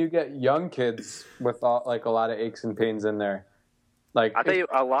is when you get young kids with a lot of aches and pains in there. Like, I tell you,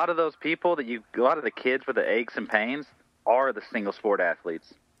 a lot of those people a lot of the kids with the aches and pains are the single sport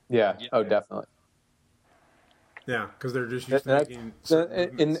athletes. Yeah. Oh, definitely. Yeah, because they're just used to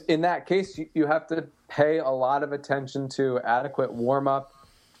making... In that case, you have to pay a lot of attention to adequate warm-up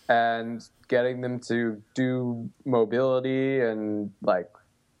and getting them to do mobility and,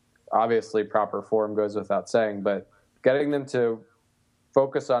 obviously proper form goes without saying, but getting them to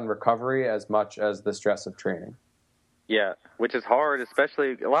focus on recovery as much as the stress of training. Yeah, which is hard,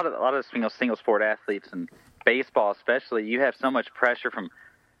 especially a lot of single sport athletes and baseball especially. You have so much pressure from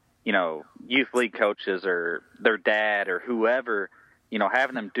youth league coaches or their dad or whoever,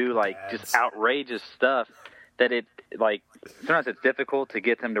 having them do just outrageous stuff that sometimes it's difficult to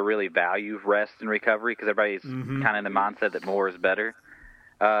get them to really value rest and recovery because everybody's kind of in the mindset that more is better.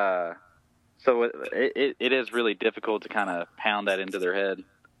 So it is really difficult to kind of pound that into their head.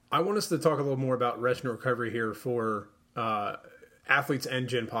 I want us to talk a little more about rest and recovery here for athletes and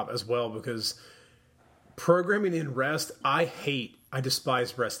Gen Pop as well, because programming in rest, I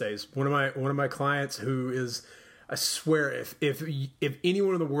despise rest days. One of my clients who is I swear, if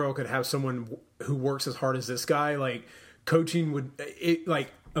anyone in the world could have someone who works as hard as this guy, like coaching would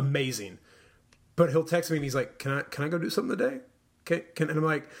like amazing. But he'll text me and he's like, "Can I go do something today? Can?" And I'm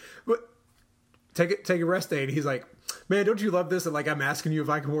like, "What? Take a rest day." And he's like, "Man, don't you love this? And like, I'm asking you if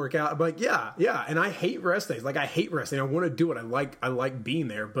I can work out." I'm like, yeah. And I hate rest days. Like, I hate resting. I want to do it. I like being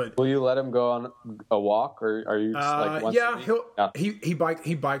there. But will you let him go on a walk, or are you just like once a week?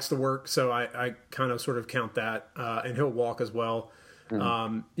 He bikes to work, so I kind of sort of count that, and he'll walk as well.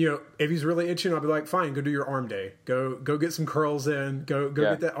 Mm-hmm. If he's really itching, I'll be like, fine, go do your arm day. Go get some curls in. Go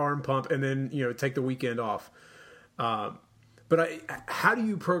get that arm pump, and then take the weekend off. But how do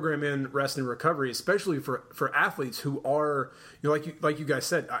you program in rest and recovery, especially for athletes who are, like you guys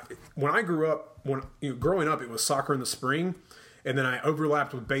said, when I grew up, growing up, it was soccer in the spring, and then I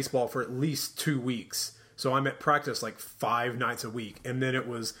overlapped with baseball for at least 2 weeks. So I'm at practice like 5 nights a week, and then it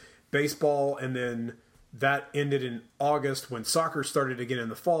was baseball, and then that ended in August when soccer started again in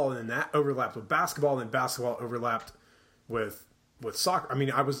the fall, and then that overlapped with basketball, and then basketball overlapped with soccer. I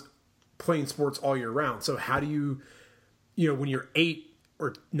mean, I was playing sports all year round. So how do you when you're 8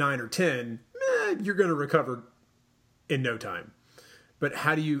 or 9 or 10, you're going to recover in no time. But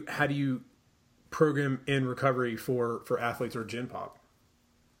how do you program in recovery for athletes or Gen Pop?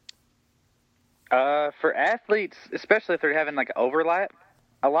 For athletes, especially if they're having like overlap,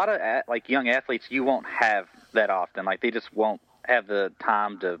 a lot of like young athletes, you won't have that often. Like they just won't have the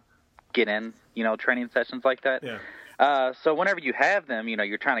time to get in, training sessions like that. Yeah. So whenever you have them,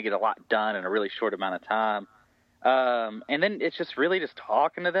 you're trying to get a lot done in a really short amount of time. And then it's just really just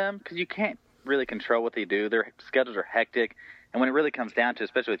talking to them, because you can't really control what they do. Their schedules are hectic. And when it really comes down to,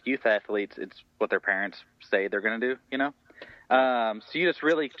 especially with youth athletes, it's what their parents say they're going to do, So you just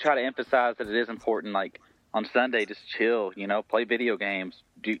really try to emphasize that it is important. Like on Sunday, just chill, play video games,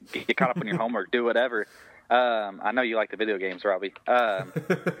 get caught up on your homework, do whatever. I know you like the video games, Robbie.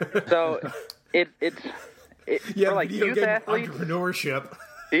 So it's for like youth athletes, entrepreneurship.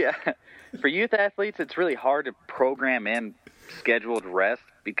 Yeah. For youth athletes, it's really hard to program in scheduled rest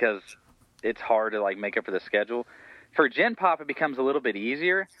because it's hard to like make up for the schedule. For Gen Pop, it becomes a little bit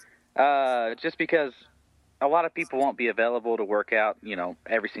easier, just because a lot of people won't be available to work out,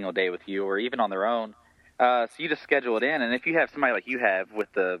 every single day with you or even on their own. So you just schedule it in, and if you have somebody like you have with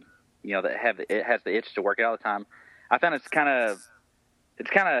the, it has the itch to work out all the time, I found it's kind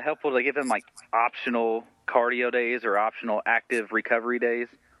of helpful to give them like optional cardio days or optional active recovery days.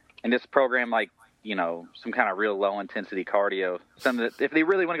 And just program like, some kind of real low intensity cardio. Something that if they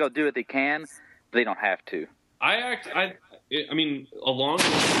really want to go do it, they can, but they don't have to. I mean, along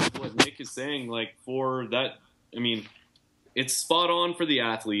with what Nick is saying, like for that, I mean, it's spot on for the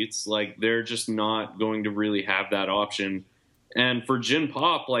athletes. Like they're just not going to really have that option. And for Gen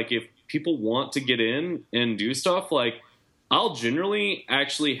Pop, like if people want to get in and do stuff, like I'll generally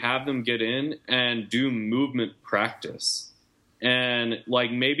actually have them get in and do movement practice. And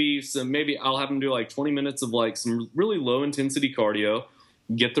like maybe I'll have them do like 20 minutes of like some really low intensity cardio,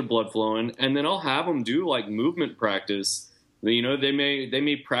 get their blood flowing, and then I'll have them do like movement practice. They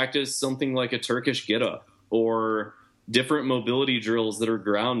may practice something like a Turkish get up or different mobility drills that are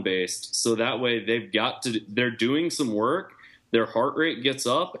ground based. So that way they're doing some work, their heart rate gets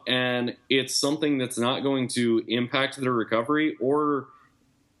up, and it's something that's not going to impact their recovery or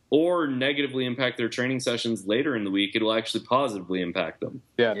negatively impact their training sessions later in the week. It'll actually positively impact them.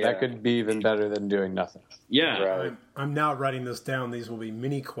 Yeah, that could be even better than doing nothing. Yeah. Right. I'm now writing this down. These will be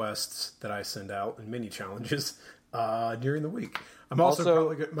mini quests that I send out and mini challenges during the week. I'm also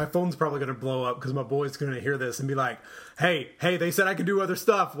probably my phone's probably going to blow up because my boy's going to hear this and be like, hey, they said I can do other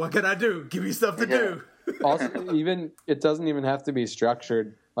stuff. What can I do? Give me stuff to do. Also, it doesn't even have to be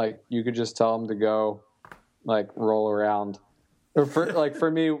structured. Like you could just tell them to go like roll around. Or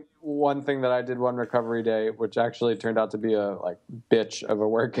for me, one thing that I did one recovery day, which actually turned out to be a like bitch of a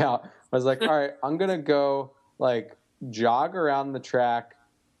workout, was like, all right, I'm gonna go like jog around the track,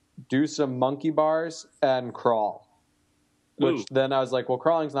 do some monkey bars, and crawl. Which then I was like, well,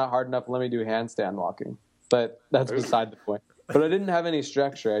 crawling's not hard enough. Let me do handstand walking. But that's beside the point. But I didn't have any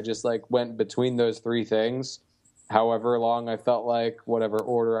structure. I just like went between those 3 things, however long I felt like, whatever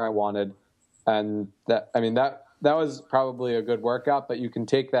order I wanted, and that was probably a good workout, but you can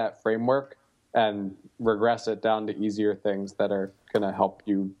take that framework and regress it down to easier things that are going to help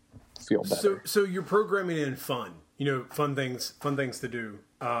you feel better. So you're programming in fun, fun things to do.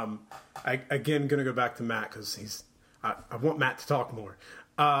 I again going to go back to Matt because I want Matt to talk more.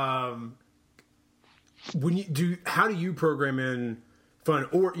 How do you program in fun,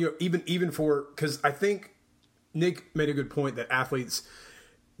 or even for, because I think Nick made a good point that athletes,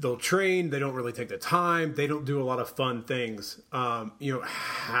 they'll train, they don't really take the time, they don't do a lot of fun things.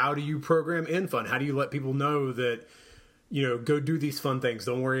 How do you program in fun? How do you let people know that, go do these fun things?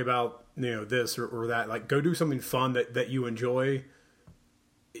 Don't worry about, this or that. Like, go do something fun that you enjoy,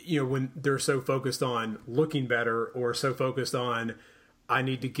 when they're so focused on looking better or so focused on, I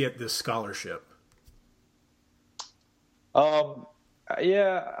need to get this scholarship.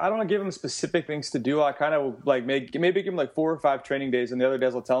 Yeah, I don't give them specific things to do. I kind of like maybe give them like 4 or 5 training days, and the other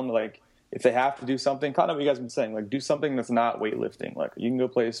days I'll tell them like if they have to do something, kind of what you guys have been saying, like do something that's not weightlifting. Like you can go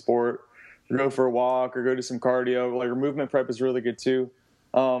play a sport, or go for a walk, or go do some cardio. Like your movement prep is really good too.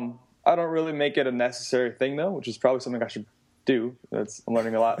 I don't really make it a necessary thing though, which is probably something I should do. I'm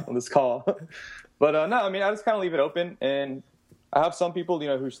learning a lot on this call. But no, I mean I just kind of leave it open, and I have some people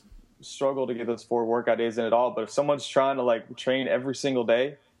who struggle to get those 4 workout days in at all. But if someone's trying to like train every single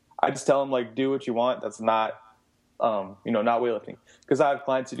day, I just tell them like do what you want. That's not not weightlifting, because I have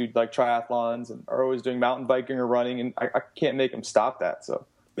clients who do like triathlons and are always doing mountain biking or running, and I can't make them stop that. So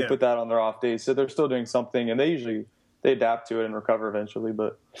they put that on their off days. So they're still doing something, and they adapt to it and recover eventually.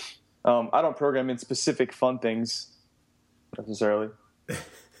 But I don't program in specific fun things necessarily.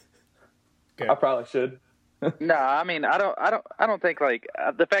 Okay. I probably should. No, I mean, I don't think like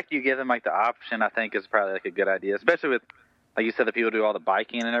the fact you give them like the option, I think is probably like a good idea, especially with, like you said, the people do all the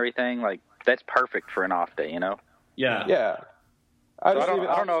biking and everything. Like that's perfect for an off day, Yeah. Yeah. I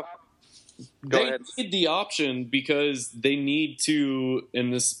don't know. They need the option because they need to,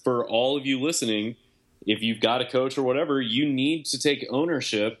 and this for all of you listening, if you've got a coach or whatever, you need to take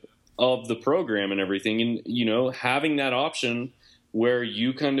ownership of the program and everything. And, having that option where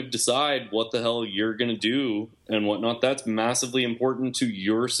you kind of decide what the hell you're going to do and whatnot, that's massively important to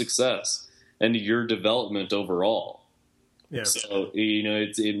your success and to your development overall. Yeah. So,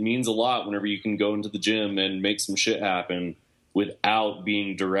 it means a lot whenever you can go into the gym and make some shit happen without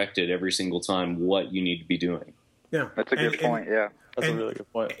being directed every single time what you need to be doing. Yeah. That's a good point. Yeah. That's a really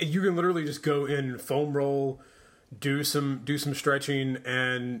good point. You can literally just go in foam roll, do some stretching,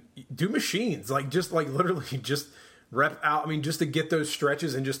 and do machines. Literally just rep out. I mean, just to get those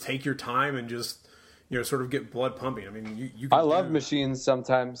stretches and just take your time and just, sort of get blood pumping. I mean, you can I love machines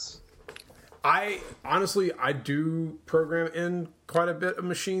sometimes. I do program in quite a bit of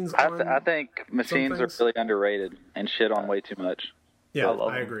machines. I think machines are really underrated and shit on way too much. Yeah, I love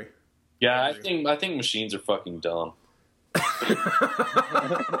I them. agree. Yeah, I think machines are fucking dumb.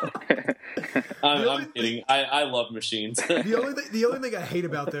 I'm kidding. I love machines. The only thing I hate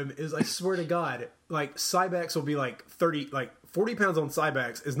about them is, I swear to God, like Cybex will be like 40 pounds on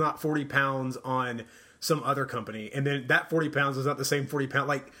Cybex is not 40 pounds on some other company, and then that 40 pounds is not the same 40 pounds.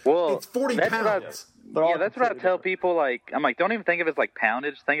 Like, it's 40 pounds. That's what I tell people. Like, I'm like, don't even think of it as like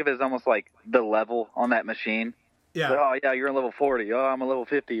poundage. Think of it as almost like the level on that machine. Yeah. Like, oh yeah, you're in level 40. Oh, I'm a level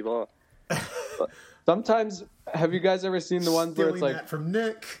 50. Blah. Sometimes, have you guys ever seen the ones where it's Stealing like that from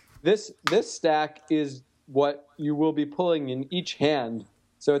Nick. this stack is what you will be pulling in each hand,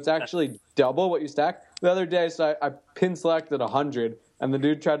 so it's actually double what you stack. The other day, so I pin selected 100, and the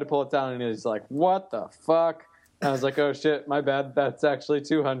dude tried to pull it down, and he's like, "What the fuck?" And I was like, "Oh shit, my bad. That's actually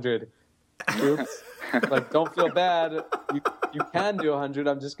 200." Oops. Like, don't feel bad. You can do 100.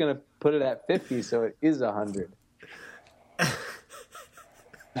 I'm just gonna put it at 50, so it is 100.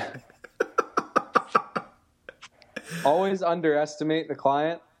 Always underestimate the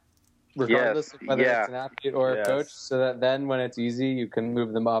client, regardless of whether it's an athlete or a coach, so that then when it's easy, you can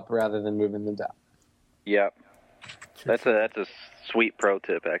move them up rather than moving them down. Yep. That's a sweet pro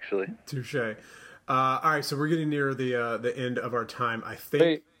tip, actually. Touche. All right, so we're getting near the end of our time, I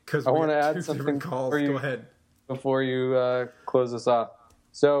think, because I we want to have add 2 something different calls. Go ahead. Before you close this off.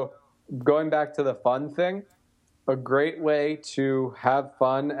 So going back to the fun thing, a great way to have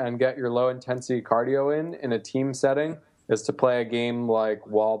fun and get your low intensity cardio in a team setting is to play a game like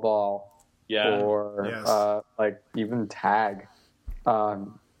wall ball or like even tag.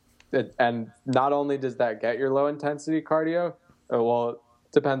 And not only does that get your low intensity cardio, well, it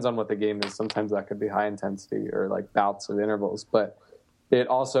depends on what the game is. Sometimes that could be high intensity or like bouts of intervals, but it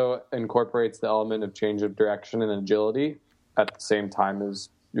also incorporates the element of change of direction and agility at the same time as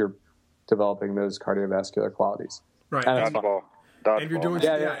you're developing those cardiovascular qualities. Right. And Dodgeball. if you're doing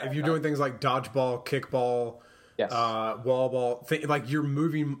if you're doing things like dodgeball, kickball, Yes. wall ball, like you're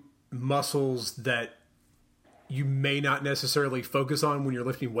moving muscles that you may not necessarily focus on when you're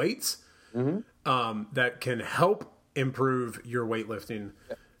lifting weights, that can help improve your weightlifting.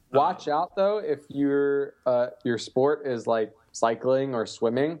 Watch out though if your sport is like cycling or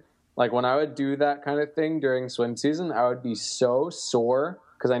swimming. Like when I would do that kind of thing during swim season, I would be so sore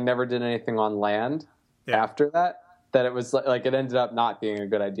because I never did anything on land after that that it was like it ended up not being a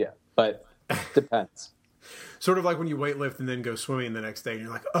good idea. But depends. Sort of like when you weightlift and then go swimming the next day, and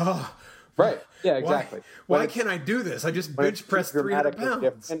you're like, oh, right? Yeah, exactly. Why can't I do this? I just bench press 300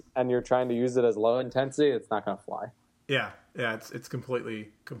 pounds, and you're trying to use it as low intensity. It's not going to fly. Yeah, it's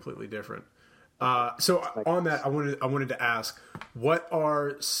completely different. So on that, I wanted to ask, what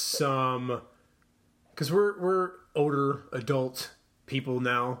are some, because we're older adult people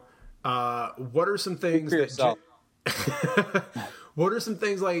now. What are some things what are some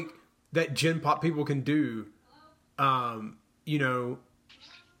things like that Gen Pop people can do,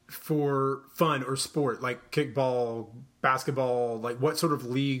 for fun or sport, like kickball, basketball? Like what sort of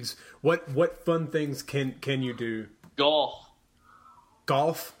leagues? What fun things can you do? Golf?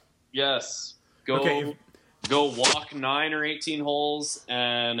 Yes. Go walk 9 or 18 holes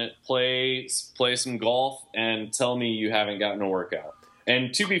and play some golf and tell me you haven't gotten a workout.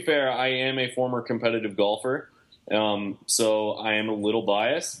 And to be fair, I am a former competitive golfer, so I am a little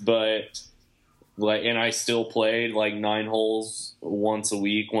biased, but and I still played like 9 holes once a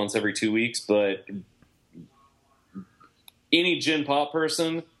week, once every 2 weeks. But any Gen Pop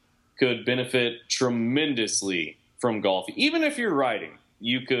person could benefit tremendously from golf, even if you're riding.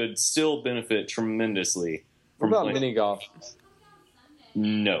 You could still benefit tremendously from what about mini golf?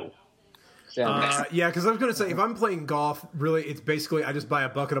 No. Yeah, because I was going to say, if I'm playing golf, really, it's basically I just buy a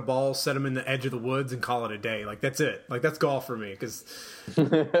bucket of balls, set them in the edge of the woods, and call it a day. Like, that's it. Like, that's golf for me, because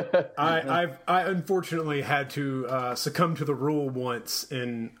I unfortunately had to succumb to the rule once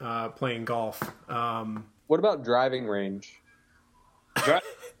in playing golf. What about driving range?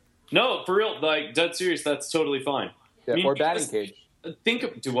 No, for real, like, dead serious, that's totally fine. Yeah, or batting cage.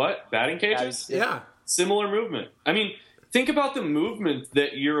 Do what? Batting cages? Yeah. Similar movement. I mean, think about the movement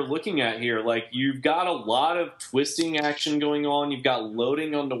that you're looking at here. Like, you've got a lot of twisting action going on. You've got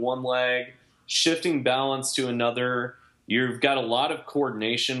loading onto one leg, shifting balance to another. You've got a lot of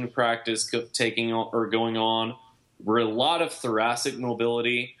coordination practice going on. We're a lot of thoracic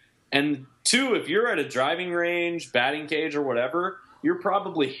mobility. And 2, if you're at a driving range, batting cage, or whatever, you're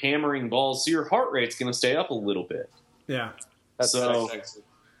probably hammering balls, so your heart rate's going to stay up a little bit. Yeah.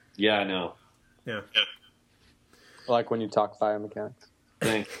 Yeah, I know. Yeah. Like when you talk biomechanics.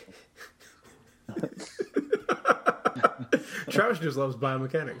 Thanks. Travis just loves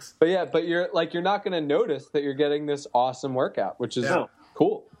biomechanics. But you're not going to notice that you're getting this awesome workout, which is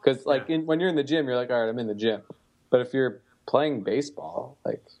cool. Because when you're in the gym, you're like, all right, I'm in the gym. But if you're playing baseball,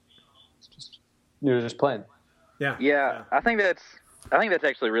 like you're just playing. Yeah. I think that's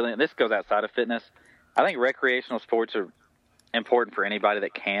actually really. This goes outside of fitness. I think recreational sports are important for anybody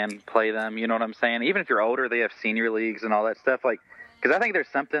that can play them. You know what I'm saying? Even if you're older, they have senior leagues and all that stuff. Like, because I think there's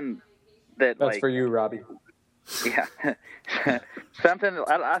something that's for you, Robbie. Yeah, something.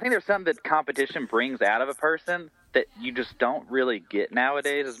 I think there's something that competition brings out of a person that you just don't really get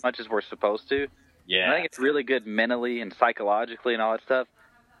nowadays as much as we're supposed to. Yeah, and I think it's really good mentally and psychologically and all that stuff.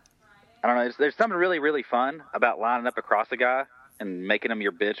 I don't know. There's something really, really fun about lining up across a guy and making him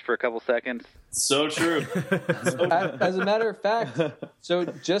your bitch for a couple seconds. So true. As a matter of fact, so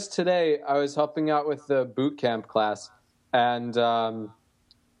just today I was helping out with the boot camp class, and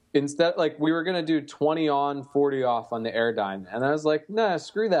instead, like, we were going to do 20 on, 40 off on the Airdyne, and I was like, nah,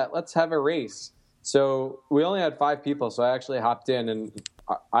 screw that. Let's have a race. So we only had 5 people, so I actually hopped in, and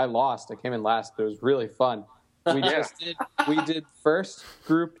I lost. I came in last, but it was really fun. We did first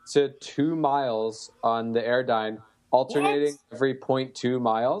group to 2 miles on the Airdyne, alternating every 0.2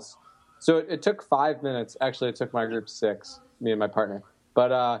 miles. So it took 5 minutes. Actually, it took my group 6, me and my partner.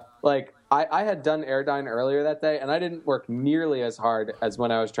 But I had done Airdyne earlier that day, and I didn't work nearly as hard as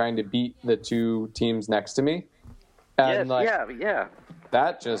when I was trying to beat the 2 teams next to me. And yeah.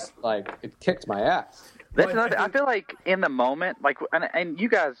 That just, like, it kicked my ass. That's another. I feel like in the moment, like, and you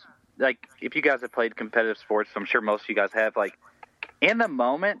guys, like, if you guys have played competitive sports, I'm sure most of you guys have, like, in the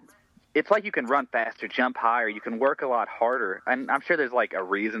moment, it's like you can run faster, jump higher, you can work a lot harder, and I'm sure there's, like, a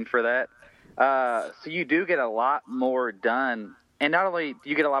reason for that. So you do get a lot more done, and not only do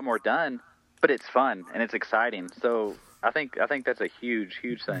you get a lot more done, but it's fun and it's exciting. So I think that's a huge,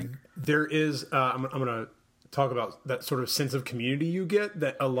 huge thing. There is, I'm going to talk about that sort of sense of community you get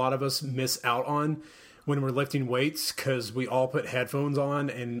that a lot of us miss out on when we're lifting weights, because we all put headphones on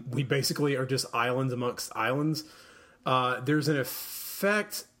and we basically are just islands amongst islands. There's an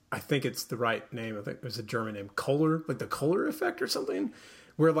effect, I think it's the right name, I think there's a German name, Kohler, like the Kohler effect or something,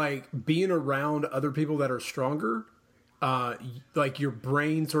 where, like, being around other people that are stronger, like, your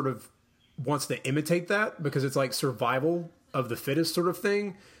brain sort of wants to imitate that because it's like survival of the fittest sort of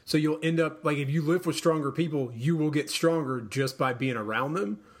thing. So you'll end up, like, if you live with stronger people, you will get stronger just by being around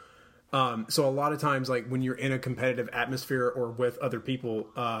them. So a lot of times, like when you're in a competitive atmosphere or with other people,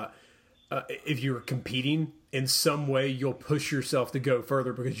 if you're competing in some way, you'll push yourself to go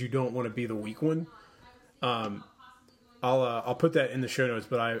further because you don't want to be the weak one. I'll put that in the show notes,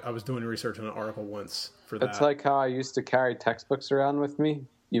 but I was doing research on an article once for that. It's like how I used to carry textbooks around with me,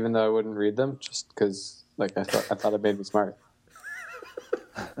 even though I wouldn't read them, just because like I thought it made me smart.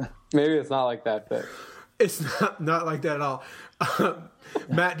 Maybe it's not like that, but It's not like that at all.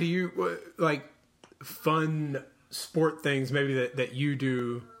 Matt, do you like fun sport things maybe that you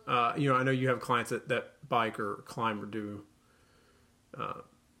do? I know you have clients that bike or climb or do.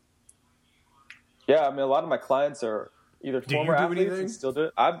 Yeah, I mean, a lot of my clients are either former athletes anything? and still do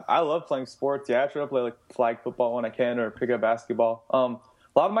it. I love playing sports. Yeah, I try to play like flag football when I can or pick up basketball.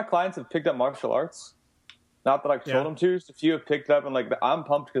 A lot of my clients have picked up martial arts. Not that I've told them to. Just a few have picked up, and like I'm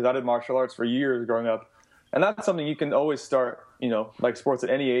pumped because I did martial arts for years growing up. And that's something you can always start, like sports at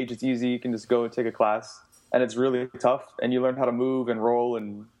any age. It's easy. You can just go and take a class, and it's really tough. And you learn how to move and roll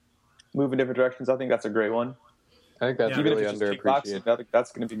and move in different directions. I think that's a great one. I think that's really underappreciated. I think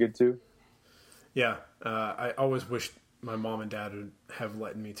that's going to be good too. Yeah, I always wished my mom and dad would have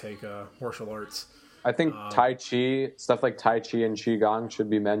let me take martial arts. I think Tai Chi, stuff like Tai Chi and Qigong should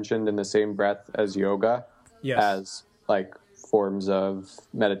be mentioned in the same breath as yoga, as like forms of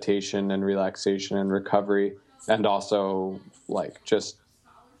meditation and relaxation and recovery, and also like just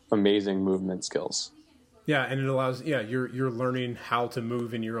amazing movement skills. Yeah, and it allows you're learning how to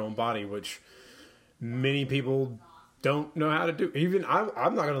move in your own body, which many people don't know how to do. Even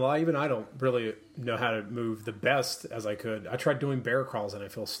I'm not gonna lie, even I don't really know how to move the best as I could. I tried doing bear crawls and I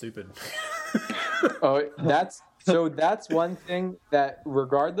feel stupid. That's one thing that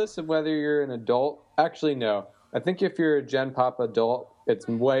regardless of whether you're an adult, actually no. I think if you're a Gen Pop adult, it's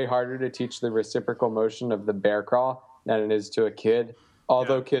way harder to teach the reciprocal motion of the bear crawl than it is to a kid,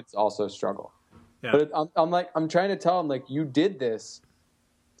 although kids also struggle. Yeah. But I'm trying to tell them, like, you did this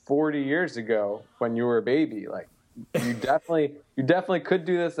 40 years ago when you were a baby. Like, you definitely could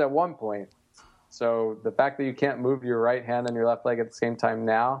do this at one point. So the fact that you can't move your right hand and your left leg at the same time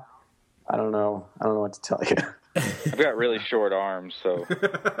now, I don't know what to tell you. I've got really short arms, so.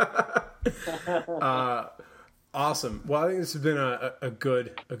 Awesome. Well, I think this has been a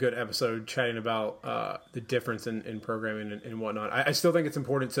good episode chatting about the difference in programming and whatnot. I still think it's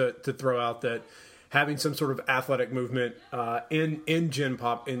important to throw out that having some sort of athletic movement in Gen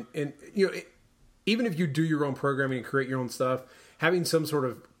Pop, and even if you do your own programming and create your own stuff, having some sort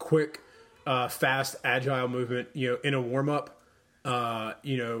of quick, fast, agile movement, in a warm up,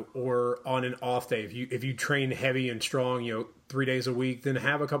 or on an off day. If you train heavy and strong, 3 days a week, then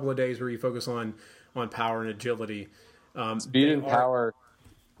have a couple of days where you focus on power and agility. Speed and power,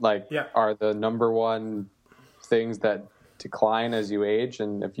 are the number one things that decline as you age.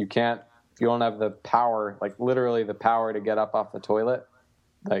 And if you don't have the power, like literally the power to get up off the toilet,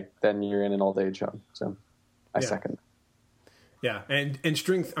 then you're in an old age home. So I second. Yeah. And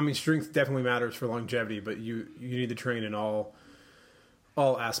strength, strength definitely matters for longevity, but you need to train in all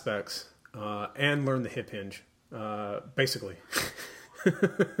aspects, and learn the hip hinge, basically.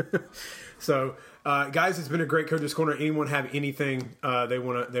 So, guys, it's been a great Coach's Corner. Anyone have anything they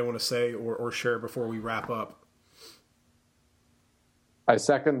want to say or share before we wrap up? I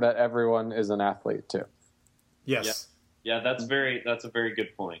second that everyone is an athlete too. Yes. Yeah, that's a very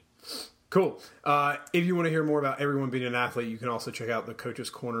good point. Cool. If you want to hear more about everyone being an athlete, you can also check out the Coach's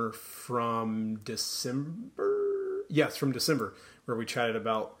Corner from December. Yes, from December, where we chatted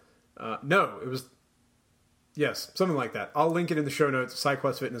about. Yes, something like that. I'll link it in the show notes,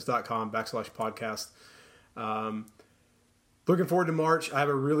 sidequestfitness.com/podcast. Looking forward to March. I have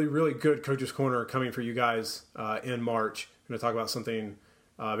a really, really good Coach's Corner coming for you guys in March. I'm going to talk about something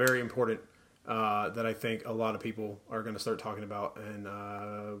very important that I think a lot of people are going to start talking about, and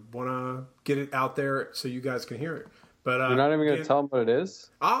want to get it out there so you guys can hear it. But you're not even going to tell them what it is?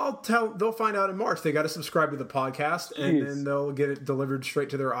 They'll find out in March. They got to subscribe to the podcast, and then they'll get it delivered straight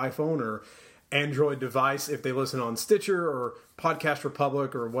to their iPhone or Android device if they listen on Stitcher or Podcast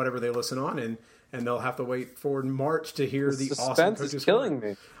Republic or whatever they listen on, and they'll have to wait for March to hear the awesome Coach's is killing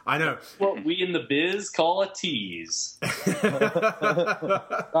me. I know. What we in the biz call a tease.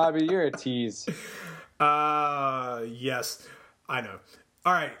 Bobby, you're a tease. Yes, I know.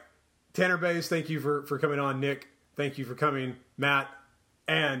 All right, Tanner Bays, thank you for coming on. Nick, thank you for coming. Matt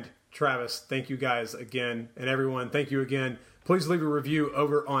and Travis, thank you guys again, and everyone, thank you again. Please leave a review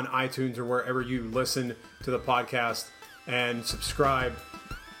over on iTunes or wherever you listen to the podcast, and subscribe.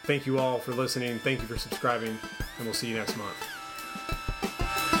 Thank you all for listening. Thank you for subscribing, and we'll see you next month.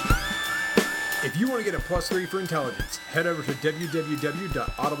 If you want to get a +3 for intelligence, head over to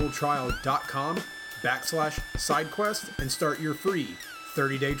www.audibletrial.com/sidequest and start your free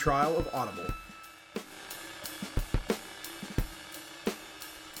 30-day trial of Audible.